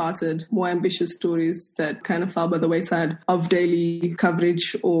started, more ambitious stories that kind of fell by the wayside of daily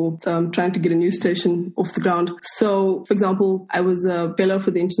coverage, or trying to get a news station off the ground. So, for example, I was a fellow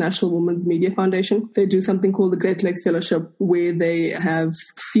for the International Women's Media Foundation. They do something called the Great Lakes Fellowship, where they have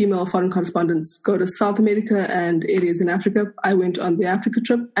female foreign correspondents go to South America and areas in Africa. I went on the Africa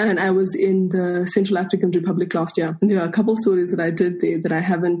trip, and I was in the Central African Republic last year. And there are a couple stories that I did there that I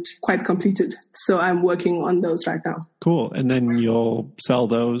haven't quite completed. So I'm working on those right now. Cool. And then you'll sell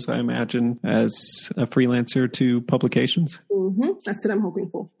those, I imagine, as a freelancer to publications? Mm-hmm. That's what I'm hoping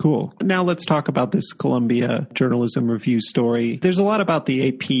for. Cool. Now let's talk about this Columbia Journalism Review story. There's a lot about the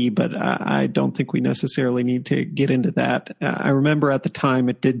AP, but I don't think we necessarily need to get into that. I remember at the time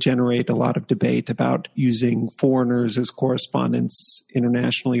it did generate a lot of debate about using foreigners as correspondents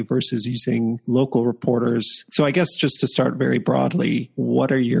internationally versus using local reporters. So I guess just to start very broadly,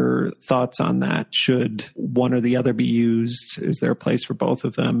 what are your thoughts on that? Should one or the other be used? Is there a place for both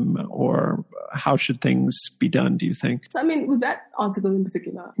of them? Or how should things be done, do you think? So, I mean, with that article in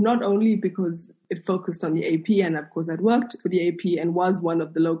particular, not only because it focused on the AP, and of course I'd worked for the AP and was one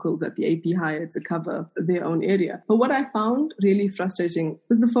of the locals that the AP hired to cover their own area. But what I found really frustrating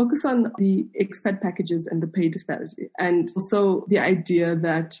was the focus on the expat packages and the pay disparity. And also the idea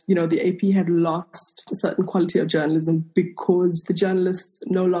that, the AP had lost a certain quality of journalism because the journalists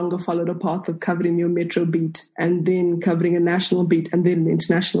no longer followed a path of covering your metro beat and then covering a national beat and then an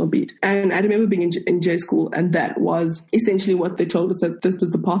international beat. And I remember being in J school, and that was essentially what they told us, that this was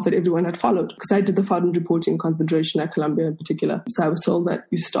the path that everyone had followed. Because I did the foreign reporting concentration at Columbia in particular. So I was told that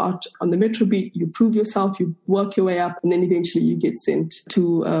you start on the metro beat, you prove yourself, you work your way up, and then eventually you get sent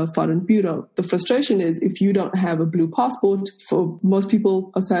to a foreign bureau. The frustration is if you don't have a blue passport, for most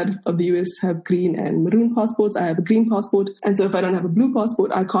people outside of the US have green and maroon passports. I have a green passport. And so if I don't have a blue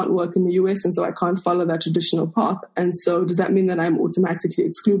passport, I can't work in the US, and so I can't follow that traditional path. And so does that mean that I'm automatically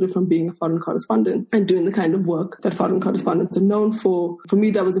excluded from being a foreign correspondent and doing the kind of work that foreign correspondents are known for? For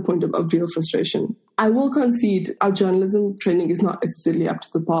me, that was a point of real frustration. I will concede our journalism training is not necessarily up to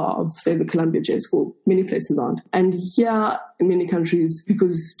the par of, say, the Columbia J School. Many places aren't. And here, in many countries,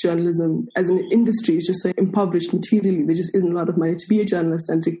 because journalism as an industry is just so impoverished materially, there just isn't a lot of money to be a journalist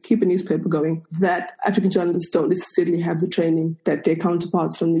and to keep a newspaper going, that African journalists don't necessarily have the training that their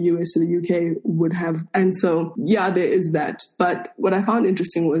counterparts from the US or the UK would have. And so, yeah, there is that. But what I found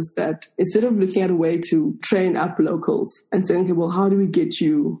interesting was that instead of looking at a way to train up locals and saying, okay, well, how do we get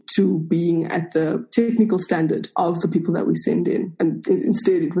you to being at the technical standard of the people that we send in? And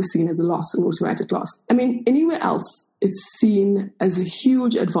instead, it was seen as a loss, an automatic loss. I mean, anywhere else, it's seen as a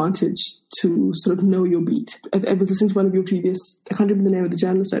huge advantage to sort of know your beat. I was listening to one of your previous, I can't remember the name of the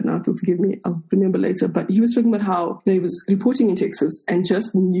journalist right now, if you'll forgive me, I'll remember later, but he was talking about how he was reporting in Texas and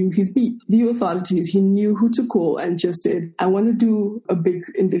just knew his beat. The authorities, he knew who to call and just said, I want to do a big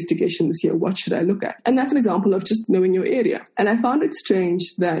investigation this year. What should I look at? And that's an example of just knowing your area. And I found it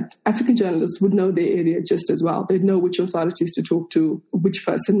strange that African journalists would know their area just as well. They'd know which authorities to talk to, which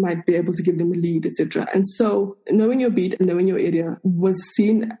person might be able to give them a lead, etc. And so knowing your beat and knowing your area was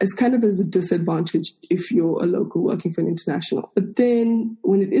seen as kind of as a disadvantage if you're a local working for an international. But then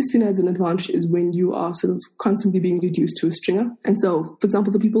when it is seen as an advantage is when you are sort of constantly being reduced to a stringer. And so, for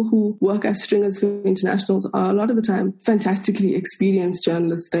example, the people who work as stringers for internationals are a lot of the time fantastically experienced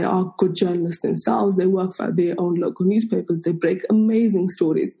journalists. They are good journalists themselves. They work for their own local newspapers. They break amazing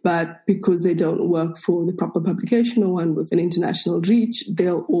stories. But because they don't work for the proper publication or one with an international reach,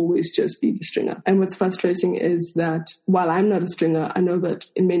 they'll always just be the stringer. And what's frustrating is that while I'm not a stringer, I know that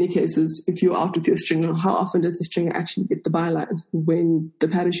in many cases, if you're out with your stringer, how often does the stringer actually get the byline when the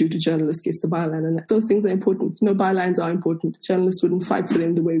parachuted journalist gets the byline? And those things are important. You know, bylines are important. Journalists wouldn't fight for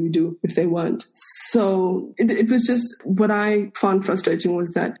them the way we do if they weren't. So it was just, what I found frustrating was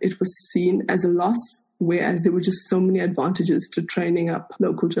that it was seen as a loss, whereas there were just so many advantages to training up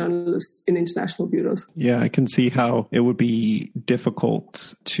local journalists in international bureaus. Yeah, I can see how it would be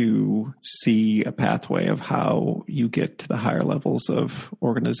difficult to see a pathway of how you get to the higher levels of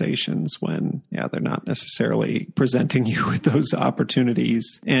organizations when, they're not necessarily presenting you with those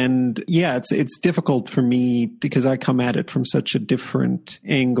opportunities. And it's difficult for me because I come at it from such a different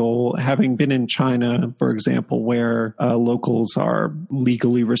angle, having been in China, for example, where locals are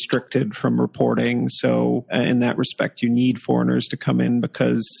legally restricted from reporting. So in that respect, you need foreigners to come in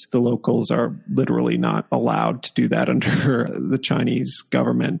because the locals are literally not allowed to do that under the Chinese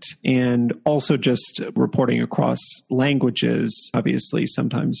government. And also just reporting across languages. Obviously,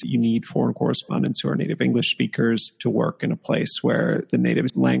 sometimes you need foreign correspondents who are native English speakers to work in a place where the native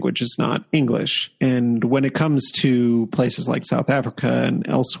language is not English. And when it comes to places like South Africa and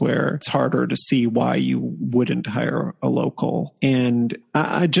elsewhere, it's harder to see why you wouldn't hire a local. And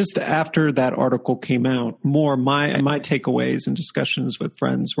I just, after that article came out, more my takeaways and discussions with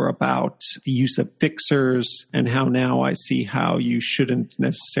friends were about the use of fixers and how now I see how you shouldn't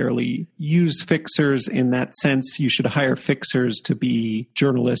necessarily use fixers in that sense. You should hire fixers to be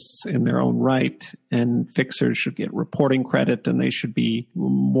journalists in their own right, and fixers should get reporting credit, and they should be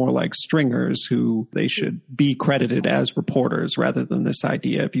more like stringers who they should be credited as reporters rather than this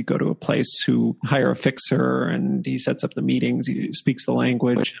idea if you go to a place who hire a fixer and he sets up the meetings, he speaks the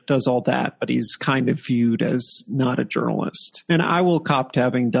language, does all that, but he's kind of viewed as not a journalist. And I will cop to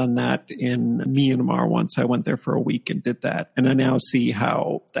having done that in Myanmar once. I went there for a week and did that. And I now see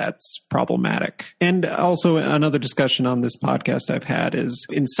how that's problematic. And also another discussion on this podcast I've had is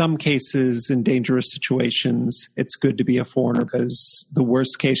in some cases, in dangerous situations, it's good to be a foreigner because the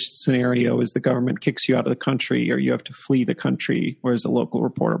worst case scenario is the government kicks you out of the country or you have to flee the country, whereas a local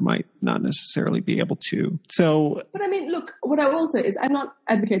reporter might not necessarily be able to. So, but I mean, look, what I will say is I'm not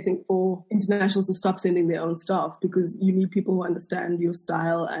advocating for internationals to stop sending their own staff because you need people who understand your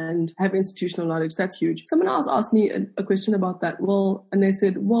style and have institutional knowledge. That's huge. Someone else asked me a question about that. And they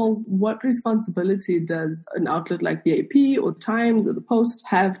said, what responsibility does an outlet like the AP or Times or the Post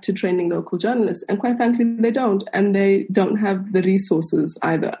have to training local journalists? And quite frankly, they don't. And they don't have the resources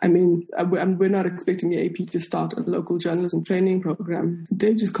either. I mean, we're not expecting the AP to start a local journalism training program.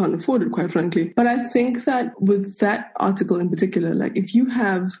 They just can't afford it, quite frankly. But I think that with that article in particular, like if you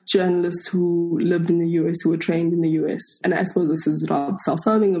have journalists who lived in the US, who were trained in the US, and I suppose this is rather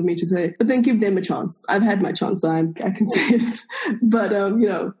self-serving of me to say, but then give them a chance. I've had my chance, I can say it. But,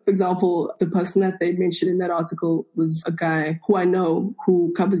 for example, the person that they mentioned in that article was a guy who I know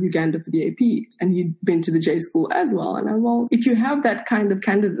who covers Uganda for the AP, and he'd been to the J school as well. And if you have that kind of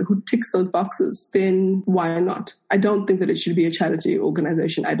candidate who ticks those boxes, then why not? I don't think that it should be a charity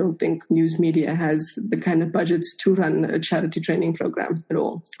organization. I don't think news media has the kind of budgets to run a charity training program at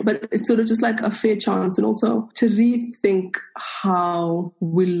all. But it's sort of just like a fair chance, and also to rethink how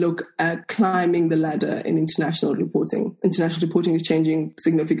we look at climbing the ladder in international reporting. International reporting is changing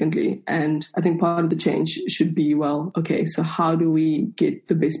significantly, and I think part of the change should be, well, okay, so how do we get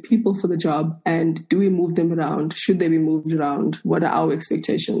the best people for the job, and do we move them around? Should they be moved around? What are our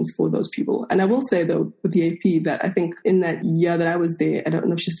expectations for those people? And I will say, though, with the AP, that I think in that year that I was there, I don't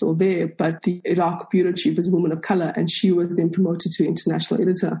know if she's still there, but the Iraq bureau chief is a woman of color, and she was then promoted to international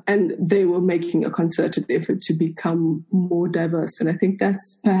editor. And they were making a concerted effort to become more diverse. And I think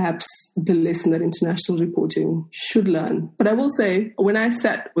that's perhaps the lesson that international reporting should learn. But I will say, when I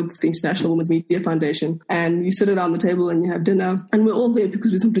sat with the International Women's Media Foundation, and you sit around the table and you have dinner, and we're all there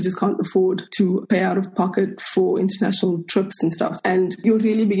because we simply just can't afford to pay out of pocket for international trips and stuff. And you're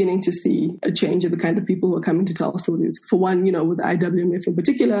really beginning to see a change of the kind of people who are coming to tell stories. For one, with IWMF in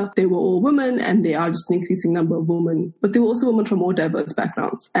particular, they were all women, and they are just an increasing number of women. But they were also women from more diverse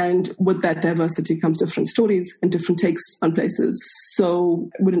backgrounds. And with that diversity comes different stories and different takes on places. So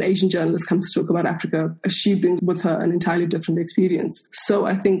when an Asian journalist comes to talk about Africa, she brings with her an entirely different experience. So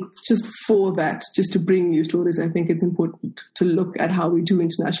I think just for that, just to bring new stories, I think it's important to look at how we do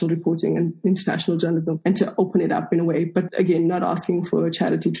international reporting and international journalism and to open it up in a way. But again, not asking for a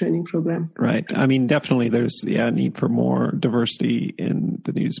charity training program. Right. I mean, definitely there's a need for more diversity in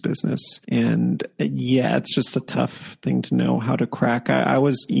the news business. And it's just a tough thing to know how to crack. I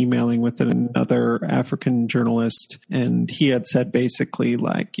was emailing with another African journalist, and he had said basically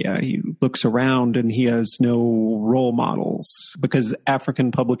he looks around and he has no role models because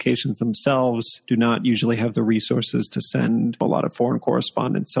African publications themselves do not usually have the resources to send a lot of foreign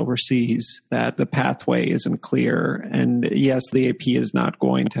correspondents overseas, that the pathway isn't clear. And yes, the AP is not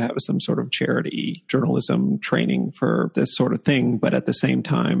going to have some sort of charity journalism training for this sort of thing. But at the same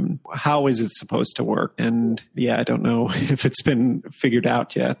time, how is it supposed to work? And I don't know if it's been figured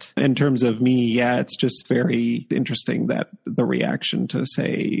out yet. In terms of me, it's just very interesting that the reaction to,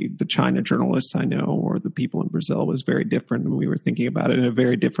 say, the China journalists I know or the people in Brazil was very different. And we were thinking about it in a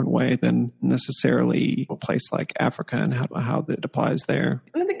very different way than necessarily a place like Africa and how that applies there.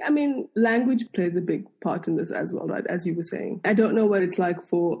 I think, language plays a big part in this as well, right? As you were saying. I don't know what it's like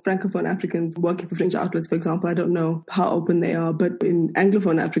for Francophone Africans working for French outlets, for example. I don't know how open they are, but in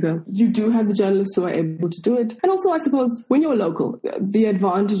Anglophone Africa, you do have the journalists who are able to do it. And also, I suppose, when you're local, the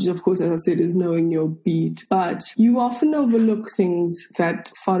advantage, of course, as I said, is knowing your beat. But you often overlook things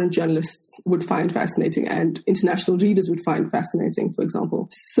that foreign journalists would find fascinating and international readers would find fascinating, for example.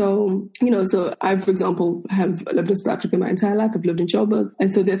 So I, for example, have lived in South Africa my entire life. I've lived in Joburg.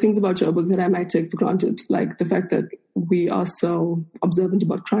 And so there are things about Joburg that I might take for granted, like the fact that we are so observant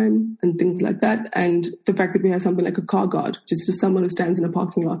about crime and things like that. And the fact that we have something like a car guard, just someone who stands in a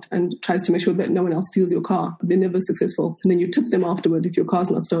parking lot and tries to make sure that no one else steals your car. They're never successful. And then you tip them afterward if your car's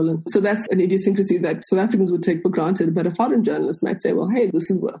not stolen. So that's an idiosyncrasy that South Africans would take for granted. But a foreign journalist might say, well, hey,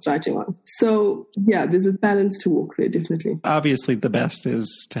 this is worth writing on. So there's a balance to walk there, definitely. Obviously, the best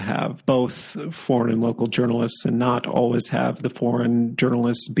is to have both foreign and local journalists and not always have the foreign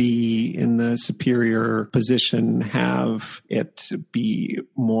journalists be in the superior position, have it be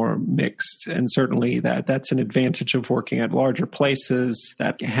more mixed. And certainly that's an advantage of working at larger places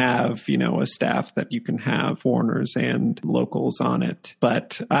that have, a staff that you can have foreigners and locals on it.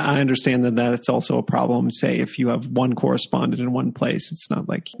 But I understand that that's also a problem. Say, if you have one correspondent in one place, it's not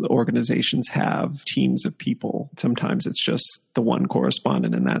like the organizations have teams of people. Sometimes it's just the one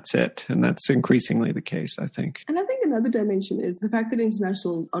correspondent and that's it. And that's increasingly the case, I think. And I think another dimension is the fact that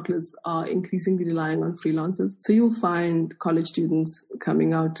international outlets are increasingly relying on freelancers. So you'll find college students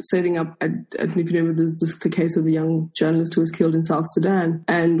coming out, saving up at there's the case of the young journalist who was killed in South Sudan.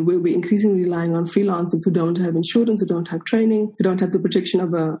 And we're increasingly relying on freelancers who don't have insurance, who don't have training, who don't have the protection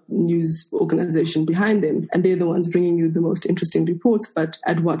of a news organization behind them. And they're the ones bringing you the most interesting reports, but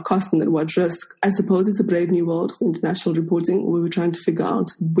at what cost and at what risk? I suppose it's a brave new world for international reporting where we're trying to figure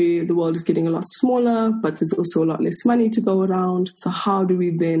out where the world is getting a lot smaller, but there's also a lot less money to go around. So how do we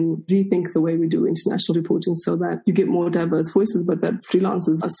then rethink the way we do international reporting so that you get more diverse voices, but that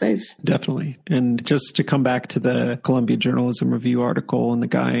freelancers are safe? Definitely. And just to come back to the Columbia Journalism Review article and the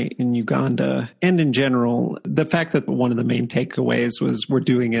guy in Uganda, and in general, the fact that one of the main takeaways was we're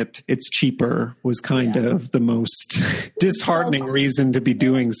doing it, it's cheaper, was kind of the most disheartening reason to be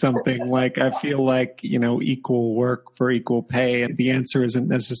doing something. Like, I feel like, equal work for equal pay. And the answer isn't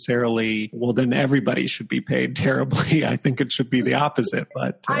necessarily, well, then everybody should be paid terribly. I think it should be the opposite.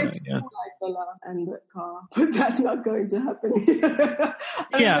 But I do like Villa and the car, but that's not going to happen.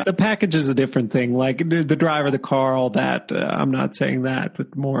 Yeah, the package is a different thing. Like the driver, the car, all that. I'm not saying that,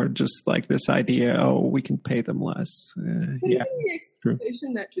 but more just like this idea, oh, we can pay them less. Yeah, the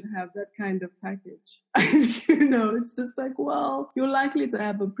expectation that you'd have that kind of package. You know, it's just like, well, you're likely to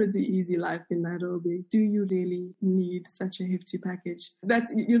have a pretty easy life in Nairobi. Do you really need such a hefty package? That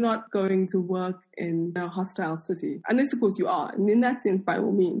you're not going to work in a hostile city. Unless, of course, you are. And in that sense, by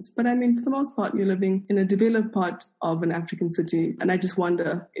all means. But I mean, for the most part, you're living in a developed part of an African city. And I just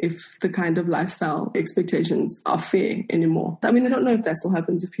wonder if the kind of lifestyle expectations are fair anymore. I mean, I don't know if that still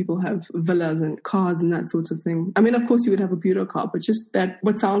happens if people have villas and cars and that sort of thing. I mean, of course, you would have a bureau car, but just that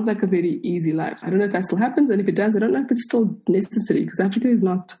what sounds like a very easy life. I don't know if that still happens. And if it does, I don't know if it's still necessary, because Africa is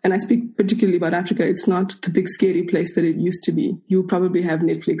not, and I speak particularly about Africa, it's not the big scary place that it used to be. You'll probably have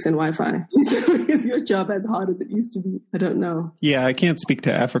Netflix and Wi-Fi. So is your job as hard as it used to be? I don't know. Yeah, I can't speak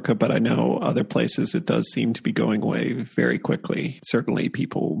to Africa, but I know other places it does seem to be going away very quickly. Certainly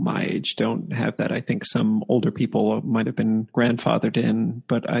people my age don't have that. I think some older people might have been grandfathered in,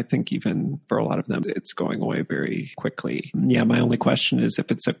 but I think even for a lot of them, it's going away very quickly. Yeah, my only question is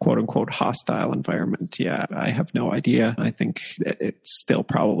if it's a quote unquote hostile environment. Yeah, I have no idea. I think it's still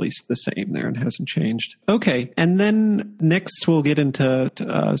probably the same there and hasn't changed. Okay. And then next we'll get into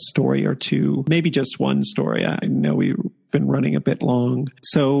a story or two, maybe just one story. I know we've been running a bit long.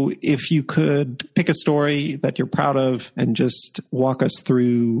 So if you could pick a story that you're proud of and just walk us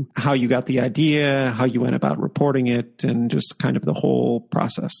through how you got the idea, how you went about reporting it, and just kind of the whole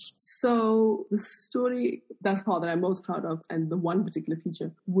process. So the story thus far that I'm most proud of, and the one particular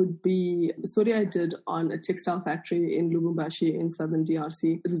feature, would be the story I did on a textile factory in Lubumbashi in southern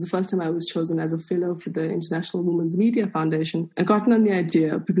DRC. It was the first time I was chosen as a fellow for the International Women's Media Foundation, and gotten on the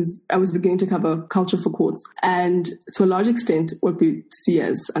idea because I was beginning to cover culture for courts. And to a large extent, what we see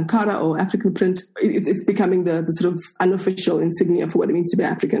as Ankara or African print, it's becoming the sort of unofficial insignia for what it means to be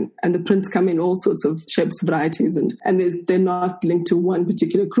African. And the prints come in all sorts of shapes, varieties, and they're not linked to one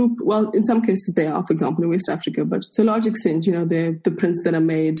particular group. Well, in some cases they are, for example, in West Africa, but to a large extent, you know, they're the prints that are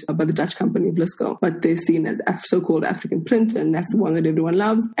made by the Dutch company Vlisco, but they're seen as so-called African print, and that's the one that everyone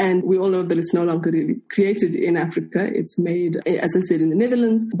loves. And we all know that it's no longer really created in Africa. It's made, as I said, in the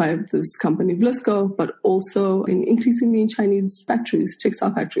Netherlands by this company Vlisco, but also increasingly in Chinese factories,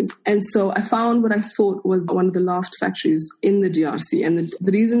 textile factories. And so I found what I thought was one of the last factories in the DRC. And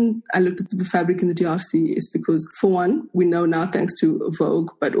the reason I looked at the fabric in the DRC is because, for one, we know now thanks to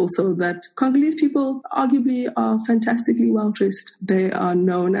Vogue, but also that Congolese people arguably are fantastically well dressed. They are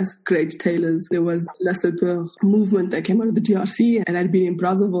known as great tailors. There was La Super movement that came out of the DRC, and I'd been in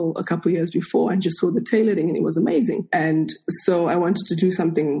Brazzaville a couple of years before and just saw the tailoring, and it was amazing. And so I wanted to do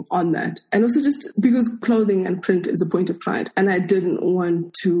something on that. And also just because clothing and print is a point of pride, and I didn't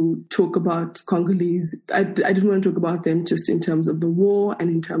want to talk about Congolese. I didn't want to talk about them just in terms of the war and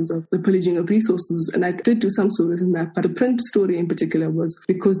in terms of the pillaging of resources. And I did do some stories in that, but the print story in particular was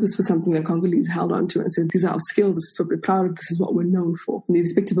because this was something that Congolese held on to and said, these are our skills, this is what we're proud of, this is what we're known for. And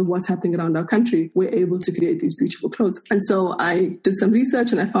irrespective of what's happening around our country, we're able to create these beautiful clothes. And so I did some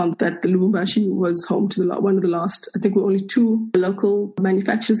research, and I found that the Lubumbashi was home to one of the last, I think we're only 2 local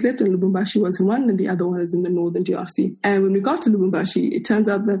manufacturers left, and Lubumbashi was in one, and the other one is in the northern DRC. And when we got to Lubumbashi, it turns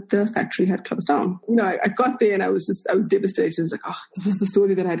out that the factory had closed down. You know, I got there and I was devastated. I was like, this was the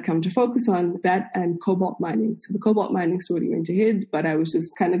story that I'd come to focus on, that and cobalt mining. So the cobalt mining story went ahead, but I was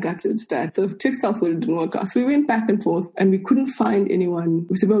just kind of gutted that the textile story didn't work out. So we went back and forth and we couldn't find anyone.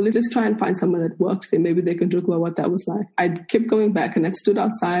 We said, well, let's try and find someone that worked there. Maybe they could talk about what that was like. I kept going back and I stood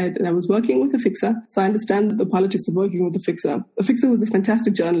outside and I was working with a fixer. So I understand the politics of working with a fixer. The fixer was a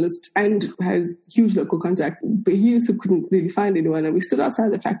fantastic journalist and has huge local contacts, but he also couldn't really find anyone. And we stood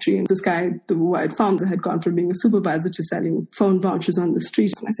outside the factory, and this guy, who I'd found, had gone from being a supervisor to selling phone vouchers on the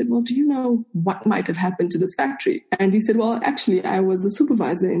street. And I said, well, do you know what might have happened to this factory? And he said, well, actually, I was a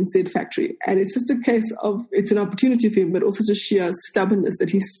supervisor in said factory. And it's just a case of, it's an opportunity for him, but also just sheer stubbornness that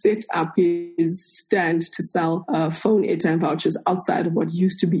he set up his stand to sell phone airtime vouchers outside of what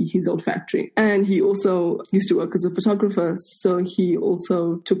used to be his old factory. And he also used to work as a photographer, so he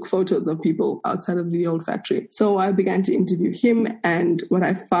also took photos of people outside of the old factory. So I began to interview him, and what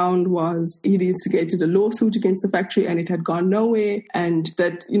I found was he'd instigated a lawsuit against the factory and it had gone nowhere, and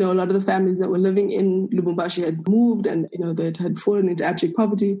that, a lot of the families that were living in Lubumbashi had moved, and, they had fallen into abject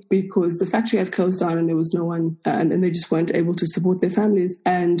poverty because the factory had closed down and there was no one, and they just weren't able to support their families.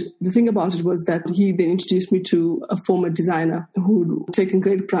 And the thing about it was that he then introduced me to a former designer who'd taken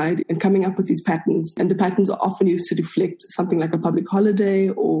great pride in coming up with these patterns, and the patterns are often used to reflect something like a public holiday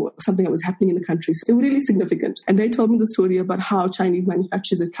or something that was happening in the country. So they were really significant. And they told me the story about how Chinese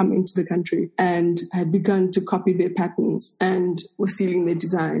manufacturers had come into the country and had begun to copy their patterns and were stealing their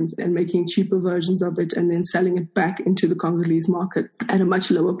designs and making cheaper versions of it and then selling it back into the Congolese market at a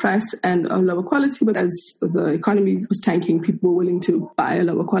much lower price and a lower quality. But as the economy was tanking, people were willing to buy a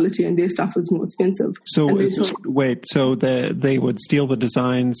lower quality and their stuff was more expensive. So they would steal the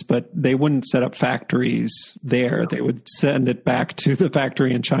designs, but they wouldn't set up factories there. They would send it back to the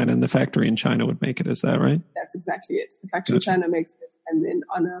factory in China, and the factory in China would make it. Is that right? That's exactly it. The factory in China makes it, and then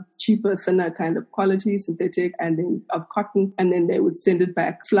on a cheaper, thinner kind of quality, synthetic, and then of cotton, and then they would send it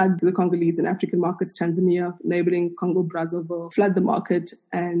back, flood the Congolese and African markets, Tanzania, neighboring Congo, Brazzaville, flood the market,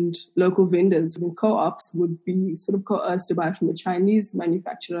 and local vendors and co-ops would be sort of coerced to buy from a Chinese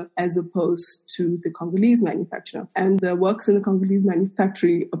manufacturer as opposed to the Congolese manufacturer. And the workers in the Congolese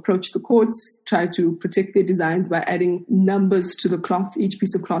manufactory approached the courts, tried to protect their designs by adding numbers to the cloth. Each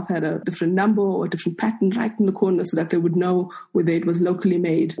piece of cloth had a different number or a different pattern right in the corner so that they would know whether it was locally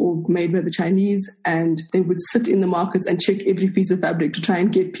made or made by the Chinese, and they would sit in the markets and check every piece of fabric to try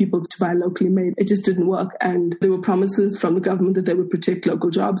and get people to buy locally made. It just didn't work, and there were promises from the government that they would protect local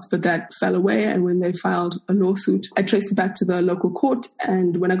jobs, but that fell away. And when they filed a lawsuit, I traced it back to the local court,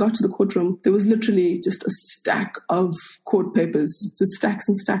 and when I got to the courtroom, there was literally just a stack of court papers, just stacks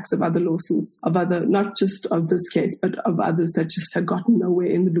and stacks of other lawsuits, of other, not just of this case, but of others that just had gotten nowhere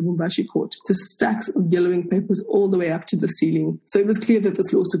in the Lubumbashi court. So stacks of yellowing papers all the way up to the ceiling. So it was clear that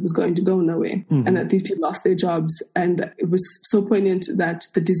this lawsuit was going to go nowhere, and that these people lost their jobs. And it was so poignant that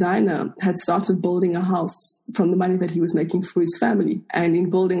the designer had started building a house from the money that he was making for his family. And in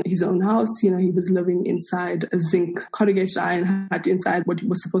building his own house, he was living inside a zinc corrugated iron hut inside what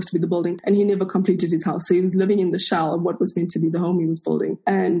was supposed to be the building. And he never completed his house. So he was living in the shell of what was meant to be the home he was building.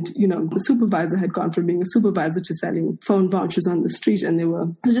 And, the supervisor had gone from being a supervisor to selling phone vouchers on the street. And there were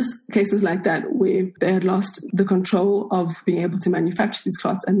just cases like that where they had lost the control of being able to manufacture these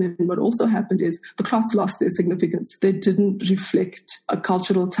cloths. And then what also happened is the cloths lost their significance. They didn't reflect a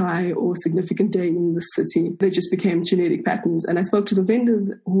cultural tie or significant day in the city. They just became generic patterns. And I spoke to the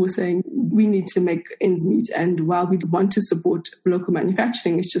vendors who were saying, we need to make ends meet. And while we want to support local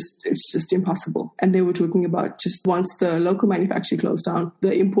manufacturing, it's just impossible. And they were talking about just once the local manufacturing closed down,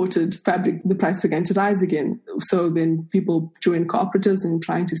 the imported fabric, the price began to rise again. So then people joined cooperatives and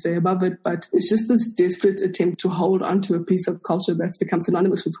trying to stay above it. But it's just this desperate attempt to hold onto a piece of culture that's become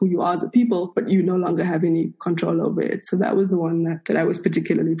synonymous with who you are as a people, but you no longer have any control over it. So that was the one that I was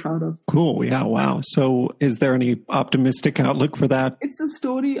particularly proud of. Cool. Yeah. Wow. So is there any optimistic outlook for that? It's a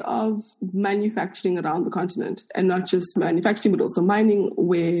story of manufacturing around the continent, and not just manufacturing, but also mining,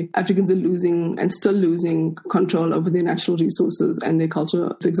 where Africans are losing and still losing control over their natural resources and their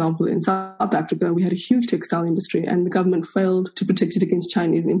culture. For example, in South Africa, we had a huge textile industry and the government failed to protect it against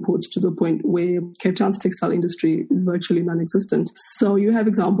Chinese imports to the point where Cape Town's textile industry is virtually non-existent. So you have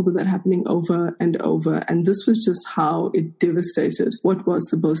examples of that happening over and over. And this was just how it devastated what was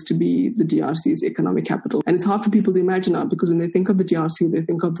supposed to be the DRC's economic capital. And it's hard for people to imagine now, because when they think of the DRC, they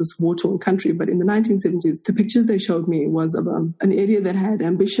think of this war-torn country. But in the 1970s, the pictures they showed me was of an area that had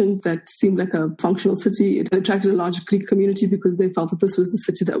ambition, that seemed like a functional city. It attracted a large Greek community because they felt that this was the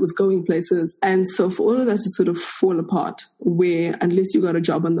city that was going places. And so for all of that to sort of fall apart, where unless you got a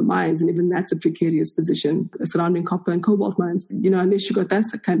job on the mines, and even that's a precarious position surrounding copper and cobalt mines, unless you got that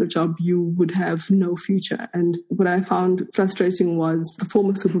kind of job, you would have no future. And what I found frustrating was the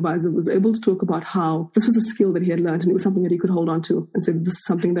former supervisor was able to talk about how this was a skill that he had learned and it was something that he could hold on to and say, this is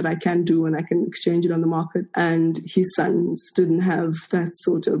something that I can do and I can exchange it on the market. And his sons didn't have that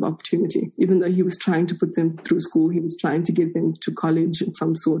sort of opportunity. Even though he was trying to put them through school, he was trying to get them to college of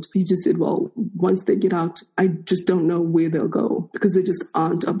some sort. He just said, well, once they get out, I just don't know where they'll go, because there just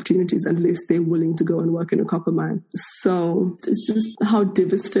aren't opportunities unless they're willing to go and work in a copper mine. So it's just how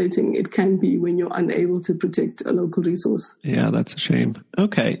devastating it can be when you're unable to protect a local resource. Yeah, that's a shame.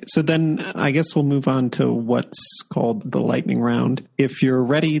 Okay, so then I guess we'll move on to what's called the lightning round. If you're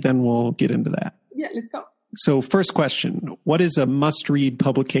ready, then we'll get into that. Yeah, let's go. So first question, what is a must-read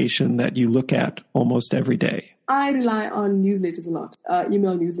publication that you look at almost every day? I rely on newsletters a lot,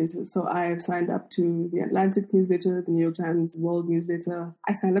 email newsletters. So I have signed up to the Atlantic newsletter, the New York Times World newsletter.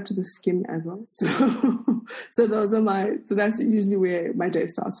 I signed up to the Skim as well. So that's usually where my day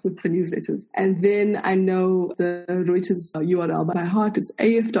starts, with the newsletters. And then I know the Reuters URL by heart. It's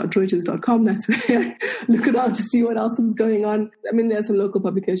af.reuters.com. That's where I look around to see what else is going on. I mean, there are some local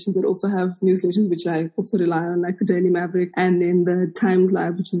publications that also have newsletters, which I also rely on, like the Daily Maverick, and then the Times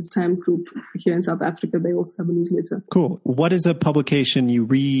Live, which is Times Group here in South Africa. They also have a newsletter. Cool. What is a publication you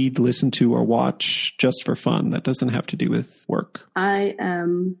read, listen to, or watch just for fun that doesn't have to do with work? I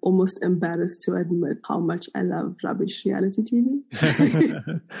am almost embarrassed to admit how much I love rubbish reality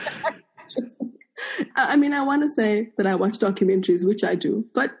TV. I mean, I want to say that I watch documentaries, which I do.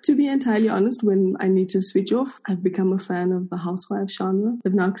 But to be entirely honest, when I need to switch off, I've become a fan of the housewives genre.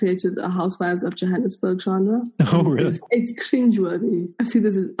 They've now created a Housewives of Johannesburg genre. Oh, really? It's cringeworthy. I see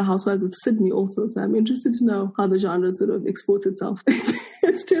this as a Housewives of Sydney also, so I'm interested to know how the genre sort of exports itself.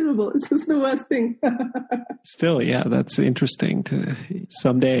 It's terrible. It's just the worst thing. Still, yeah, that's interesting.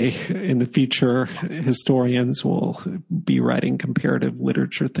 Someday in the future, historians will be writing comparative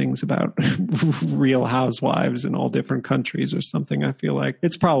literature things about real housewives in all different countries or something. I feel like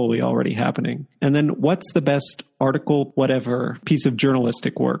it's probably already happening. And then what's the best article, whatever, piece of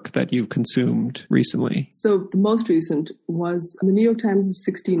journalistic work that you've consumed recently? So the most recent was the New York Times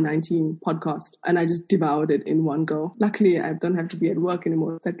 1619 podcast, and I just devoured it in one go. Luckily, I don't have to be at work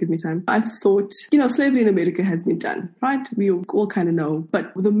anymore. That gives me time. I thought, slavery in America has been done, right? We all kind of know.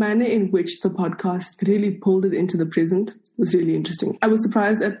 But the manner in which the podcast really pulled it into the present was really interesting. I was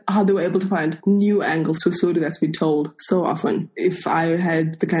surprised at how they were able to find new angles to a story that's been told so often. If I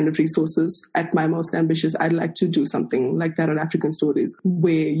had the kind of resources at my most ambitious, I'd like to do something like that on African Stories,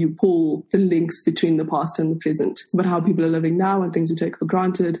 where you pull the links between the past and the present, but how people are living now and things we take for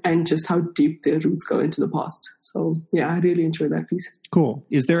granted, and just how deep their roots go into the past. So yeah, I really enjoyed that piece. Cool.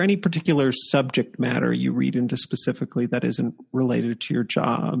 Is there any particular subject matter you read into specifically that isn't related to your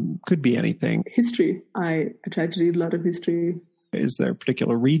job? Could be anything. History. I try to read a lot of history. Is there a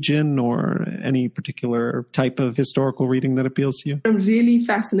particular region or any particular type of historical reading that appeals to you? I'm really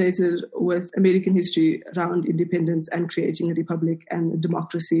fascinated with American history around independence and creating a republic and a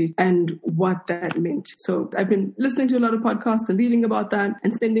democracy and what that meant. So I've been listening to a lot of podcasts and reading about that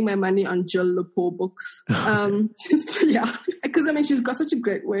and spending my money on Jill Lepore books. Because she's got such a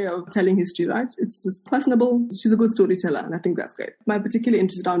great way of telling history, right? It's just personable. She's a good storyteller, and I think that's great. My particular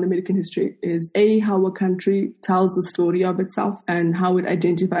interest around American history is how a country tells the story of itself and how it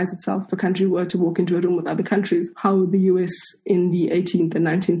identifies itself. If a country were to walk into a room with other countries, how the US in the 18th and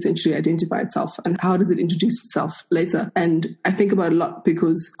 19th century identified itself, and how does it introduce itself later? And I think about it a lot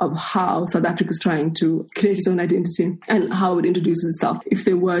because of how South Africa is trying to create its own identity and how it introduces itself. If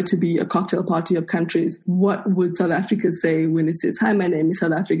there were to be a cocktail party of countries, what would South Africa say when it says, "Hi, my name is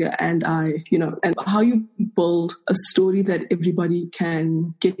South Africa, and I," and how you build a story that everybody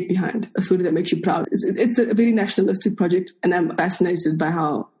can get behind, a story that makes you proud. It's a very nationalistic project, and I'm fascinated by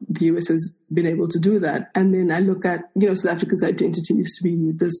how the US has been able to do that. And then I look at, South Africa's identity used to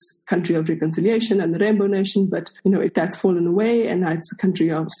be this country of reconciliation and the Rainbow Nation, but, that's fallen away, and now it's a country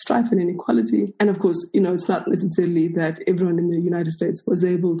of strife and inequality. And of course, it's not necessarily that everyone in the United States was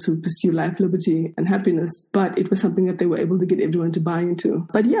able to pursue life, liberty, and happiness, but it was something that they were able to get everyone to buy into.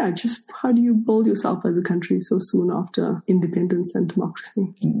 But yeah, just how do you build yourself as a country so soon after independence and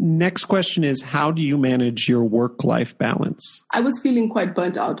democracy? Next question is, how do you manage your work-life balance? I was feeling quite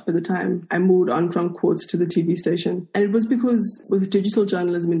burnt out by the time I moved on from Quartz to the TV station. And it was because with digital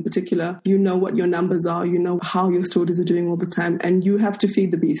journalism in particular, you know what your numbers are, you know how your stories are doing all the time, and you have to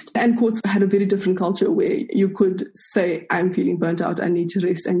feed the beast. And Quartz had a very different culture where you could say, I'm feeling burnt out, I need to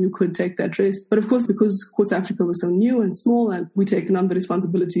rest, and you could take that rest. But of course, because Quartz Africa was so new and small, and we taken on the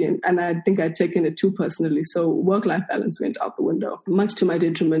responsibility, and I think I'd taken it too personally. So work-life balance went out the window, much to my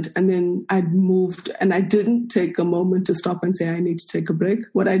detriment. And then I'd moved, and I didn't take a moment to stop and say, I need to take a break.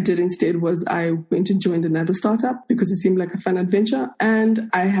 What I did instead was I went and joined another startup because it seemed like a fun adventure. And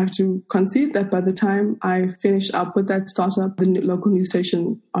I have to concede that by the time I finished up with that startup, the local news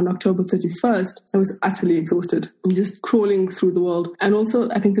station, on October 31st, I was utterly exhausted. I'm just crawling through the world. And also,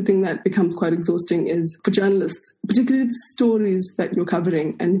 I think the thing that becomes quite exhausting is for journalists, particularly the stories that you're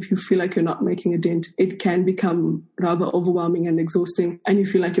covering. And if you feel like you're not making a dent, it can become rather overwhelming and exhausting. And you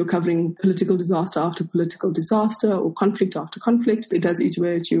feel like you're covering political disaster after political disaster or conflict after conflict. It does eat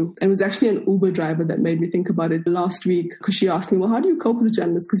away at you. And it was actually actually an Uber driver that made me think about it last week, because she asked me, well, how do you cope as a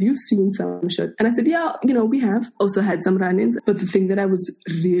journalist? Because you've seen some shit. And I said, yeah, we have also had some run-ins. But the thing that I was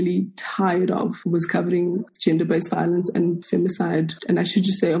really tired of was covering gender-based violence and femicide. And I should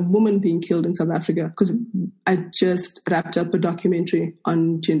just say a woman being killed in South Africa, because I just wrapped up a documentary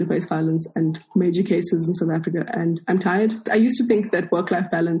on gender-based violence and major cases in South Africa. And I'm tired. I used to think that work-life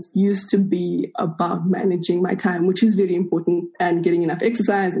balance used to be about managing my time, which is very important, and getting enough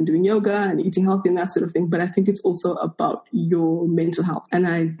exercise and doing yoga and eating healthy and that sort of thing. But I think it's also about your mental health. And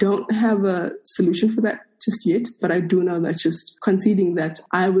I don't have a solution for that just yet, but I do know that just conceding that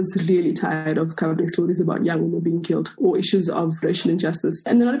I was really tired of covering stories about young women being killed or issues of racial injustice.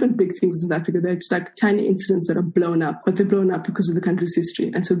 And they're not even big things in South Africa. They're just like tiny incidents that are blown up, but they're blown up because of the country's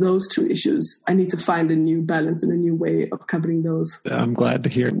history. And so those two issues, I need to find a new balance and a new way of covering those. I'm glad to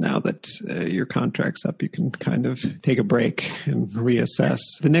hear now that your contract's up, you can kind of take a break and reassess.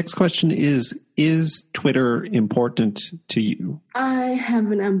 The next question is Twitter important to you? I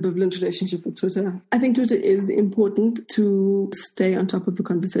have an ambivalent relationship with Twitter. I think Twitter is important to stay on top of the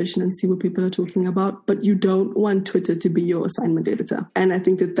conversation and see what people are talking about, but you don't want Twitter to be your assignment editor. And I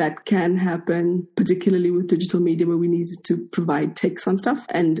think that can happen, particularly with digital media, where we need to provide takes on stuff.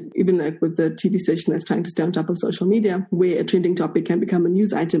 And even like with the TV station that's trying to stay on top of social media, where a trending topic can become a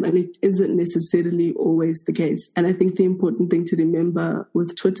news item, and it isn't necessarily always the case. And I think the important thing to remember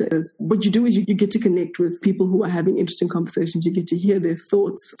with Twitter is what you do is you get to connect with people who are having interesting conversations. You get to hear their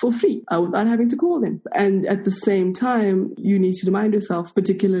thoughts for free without having to call them. And at the same time, you need to remind yourself,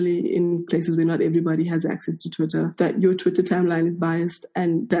 particularly in places where not everybody has access to Twitter, that your Twitter timeline is biased,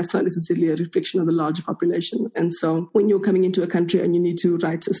 and that's not necessarily a reflection of the larger population. And so when you're coming into a country and you need to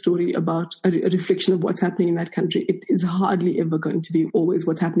write a story about a reflection of what's happening in that country, it is hardly ever going to be always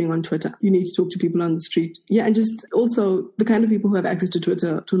what's happening on Twitter. You need to talk to people on the street. Yeah, and just also the kind of people who have access to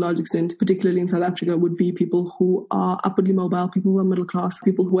Twitter to a large extent, particularly in South Africa, would be people who are upwardly mobile, people who are middle class,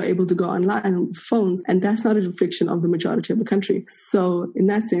 people who are able to go online with phones, and that's not a reflection of the majority of the country. So in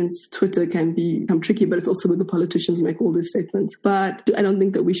that sense, Twitter can become tricky, but it's also where the politicians make all these statements. But I don't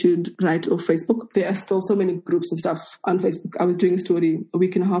think that we should write off Facebook. There are still so many groups and stuff on Facebook. I was doing a story a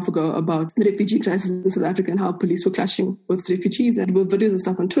week and a half ago about the refugee crisis in South Africa and how police were clashing with refugees, and with videos and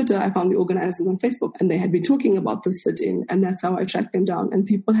stuff on Twitter. I found the organizers on Facebook, and they had been talking about the sit-in, and that's how I tracked them down. And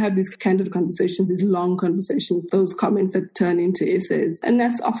people have these candid conversations, these long conversations, those comments that turn into essays. And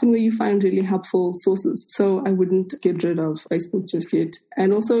that's often where you find really helpful sources. So I wouldn't get rid of Facebook just yet.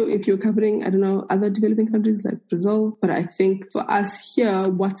 And also, if you're covering, other developing countries like Brazil, but I think for us here,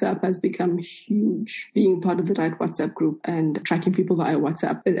 WhatsApp has become huge. Being part of the right WhatsApp group and tracking people via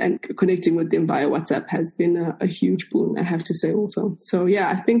WhatsApp and connecting with them via WhatsApp has been a huge boon, I have to say also. So yeah,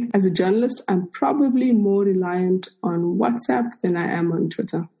 I think as a journalist, I'm probably more reliant on WhatsApp than I am on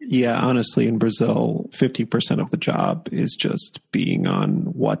Twitter. Yeah, honestly, in Brazil, 50% of the job is just being on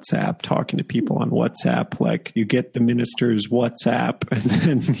WhatsApp, talking to people on WhatsApp. Like, you get the minister's WhatsApp and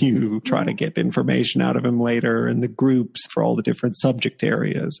then you try to get information out of him later, and the groups for all the different subject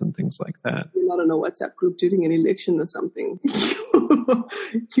areas and things like that. You're not in a WhatsApp group during an election or something.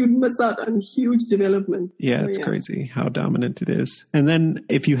 You'd miss out on huge development. Yeah, it's crazy how dominant it is. And then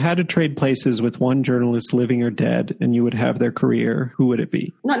if you had to trade places with one journalist living or dead and you would have their career, who would it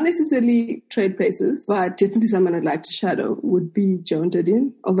be? Not necessarily trade places, but definitely someone I'd like to shadow would be Joan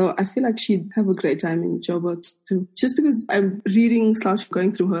Didion. Although I feel like she'd have a great time in Joburg too. Just because I'm reading /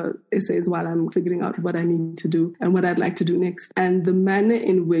 going through her essays while I'm figuring out what I need to do and what I'd like to do next. And the manner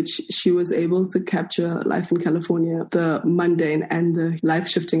in which she was able to capture life in California, the mundane and the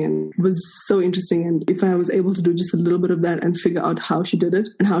life-shifting, and was so interesting. And if I was able to do just a little bit of that and figure out how she did it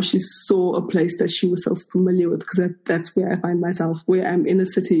and how she saw a place that she was so familiar with, because that's where I find myself, where I'm in a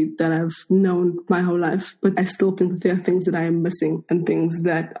city that I've known my whole life, but I still think that there are things that I am missing and things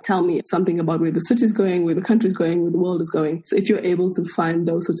that tell me something about where the city's going, where the country's going, where the world is going. So if you're able to find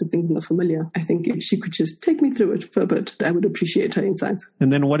those sorts of things in the familiar, I think if she could just take me through it for a bit, I would appreciate her insights.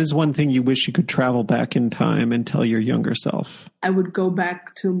 And then what is one thing you wish you could travel back in time and tell your younger self? I would go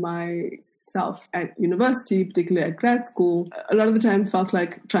back to myself at university, particularly at grad school. A lot of the time felt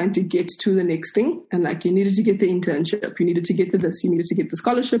like trying to get to the next thing. And like, you needed to get the internship, you needed to get to this, you needed to get the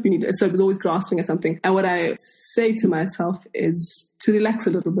scholarship, so it was always grasping at something. And what I say to myself is to relax a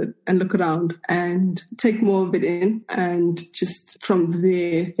little bit and look around and take more of it in, and just from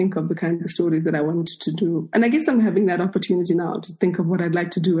there think of the kinds of stories that I wanted to do. And I guess I'm having that opportunity now to think of what I'd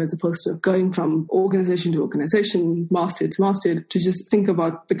like to do, as opposed to going from organization to organization, masthead to masthead, to just think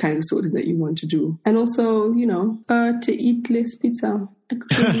about the kinds of stories that you want to do. And also, to eat less pizza.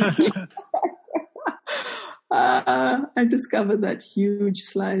 I discovered that huge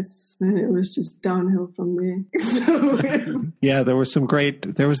slice and it was just downhill from there. Yeah, there was that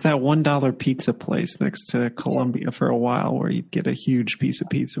 $1 pizza place next to Columbia for a while where you'd get a huge piece of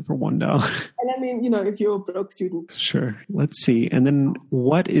pizza for $1. And I mean, if you're a broke student. Sure. Let's see. And then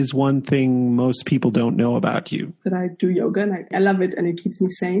what is one thing most people don't know about you? That I do yoga and I love it and it keeps me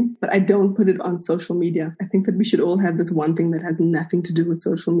sane, but I don't put it on social media. I think that we should all have this one thing that has nothing to do with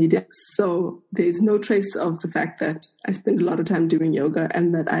social media. So there's no trace of the fact that I spend a lot of time doing yoga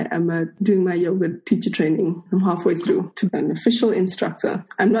and that I am doing my yoga teacher training. I'm halfway through to an official instructor.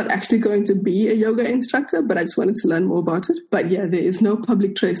 I'm not actually going to be a yoga instructor, but I just wanted to learn more about it. But yeah, there is no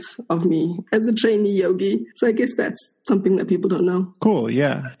public trace of me as a trainee yogi. So I guess that's something that people don't know. Cool,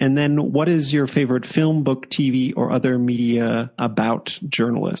 yeah. And then what is your favorite film, book, TV, or other media about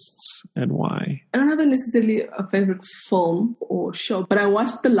journalists and why? I don't have necessarily a favorite film or show, but I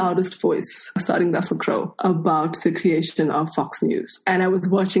watched The Loudest Voice, starring Russell Crowe, about the creation of Fox News. And I was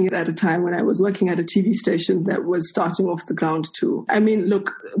watching it at a time when I was working at a TV station that was starting off the ground too. I mean,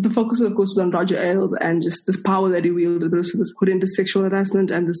 look, the focus, of course, was on Roger Ailes and just this power that he wielded, but also this horrendous sexual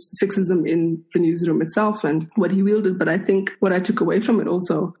harassment and this sexism in the newsroom itself and what he wielded. But I think what I took away from it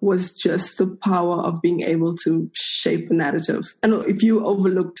also was just the power of being able to shape a narrative. And if you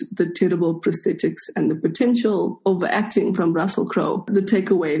overlooked the terrible prosthetics and the potential overacting from Russell Crowe, the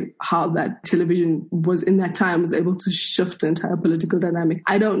takeaway, how that television was in that time was able to shift the entire political dynamic.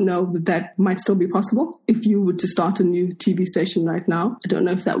 I don't know that might still be possible if you were to start a new TV station right now. I don't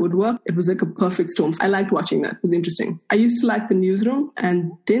know if that would work. It was like a perfect storm. I liked watching that. It was interesting. I used to like The Newsroom,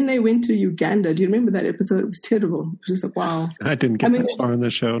 and then they went to Uganda. Do you remember that episode? It was terrible. It was just like, wow. I didn't get that far in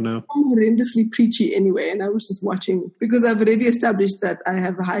the show, no. I'm horrendously preachy anyway, and I was just watching because I've already established that I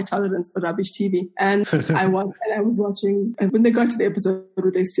have a high tolerance for rubbish TV. And I was watching, and when they got to the episode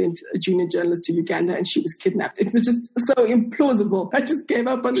where they sent a junior journalist to Uganda and she was kidnapped, it was just so implausible. I just gave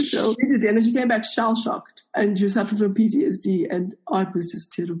up on the show. And then she came back shell-shocked and she suffered from PTSD, and it was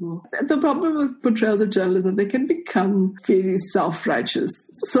just terrible. The problem with portrayals of journalism, they can become very self-righteous.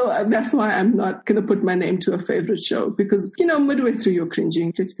 So that's why I'm not going to put my name to a favorite show because, midway through you're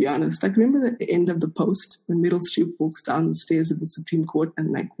cringing, let's be honest. Like, remember the end of The Post when Meryl Streep walks down the stairs of the Supreme Court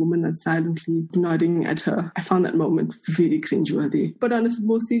and women are silently nodding at her? I found that moment very cringeworthy. But on a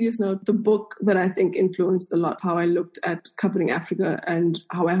more serious note, the book that I think influenced a lot how I looked at covering Africa and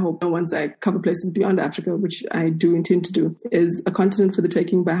how I hope once I cover places beyond Africa, which I do intend to do, is A Continent for the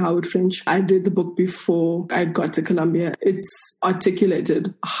Taking by Howard French. I read the book before I got to Columbia. It's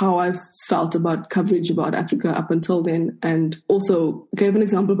articulated how I felt about coverage about Africa up until then, and also gave an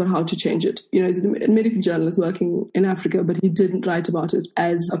example about how to change it. He's an American journalist working in Africa, but he didn't write about it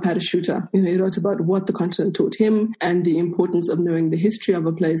as a parachuter. He wrote about what the continent taught him and the importance of knowing the history of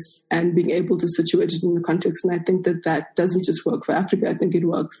a place and being able to situate it in the context. And I think that doesn't just work for Africa. I think it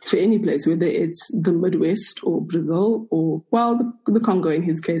works for any place, whether it's the Midwest or Brazil or, the Congo in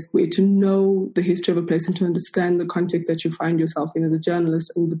his case, where to know the history of a place and to understand the context that you find yourself in as a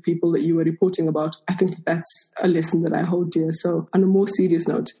journalist and the people that you are reporting about. I think that's a lesson that I hold dear. So on a more serious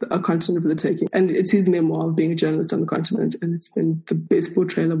note, A Continent for the Taking. And it's his memoir of being a journalist on the continent. And it's been the best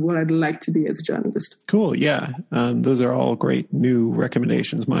portrayal of what I'd like to be as a journalist. Cool. Yeah. Those are all great new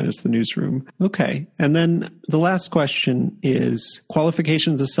recommendations, minus The Newsroom. Okay. And then the last question is,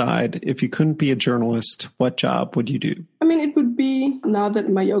 qualifications aside, if you couldn't be a journalist, what job would you do? I mean, it would be, now that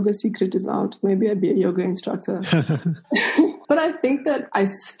my yoga secret is out, maybe I'd be a yoga instructor. But I think that I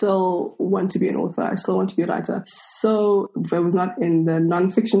still want to be an author. I still want to be a writer. So if I was not in the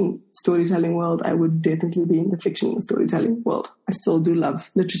nonfiction storytelling world, I would definitely be in the fiction storytelling world. I still do love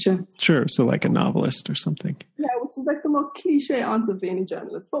literature. Sure. So like a novelist or something. Yeah, which is like the most cliche answer for any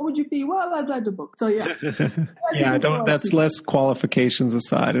journalist. What would you be? Well, I'd write a book. So yeah. That's less qualifications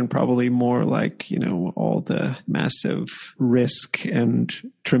aside and probably more like, all the massive risk and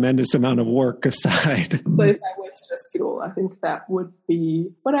tremendous amount of work aside. So if I were to risk it all, I think that would be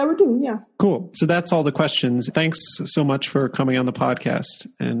what I would do. Yeah. Cool. So that's all the questions. Thanks so much for coming on the podcast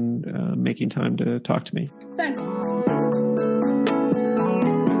and making time to talk to me. Thanks.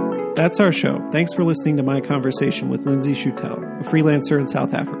 That's our show. Thanks for listening to my conversation with Lindsay Schutel, a freelancer in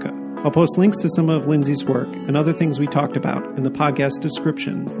South Africa. I'll post links to some of Lindsay's work and other things we talked about in the podcast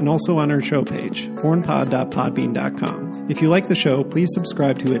description and also on our show page, hornpod.podbean.com. If you like the show, please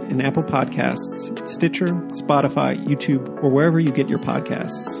subscribe to it in Apple Podcasts, Stitcher, Spotify, YouTube, or wherever you get your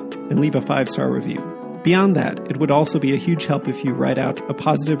podcasts, and leave a 5-star review. Beyond that, it would also be a huge help if you write out a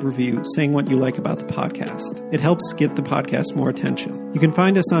positive review saying what you like about the podcast. It helps get the podcast more attention. You can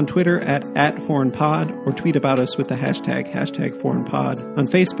find us on Twitter at @ForeignPod or tweet about us with the hashtag #ForeignPod. On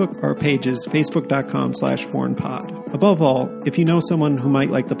Facebook, our page is facebook.com/ForeignPod. Above all, if you know someone who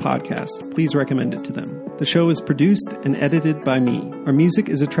might like the podcast, please recommend it to them. The show is produced and edited by me. Our music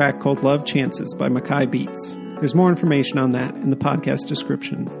is a track called Love Chances by Mackay Beats. There's more information on that in the podcast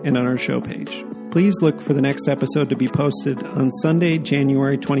description and on our show page. Please look for the next episode to be posted on Sunday,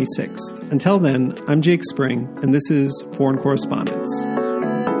 January 26th. Until then, I'm Jake Spring, and this is Foreign Correspondence.